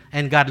evil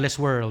and godless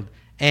world.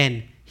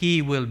 And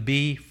He will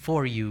be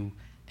for you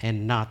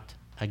and not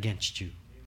against you.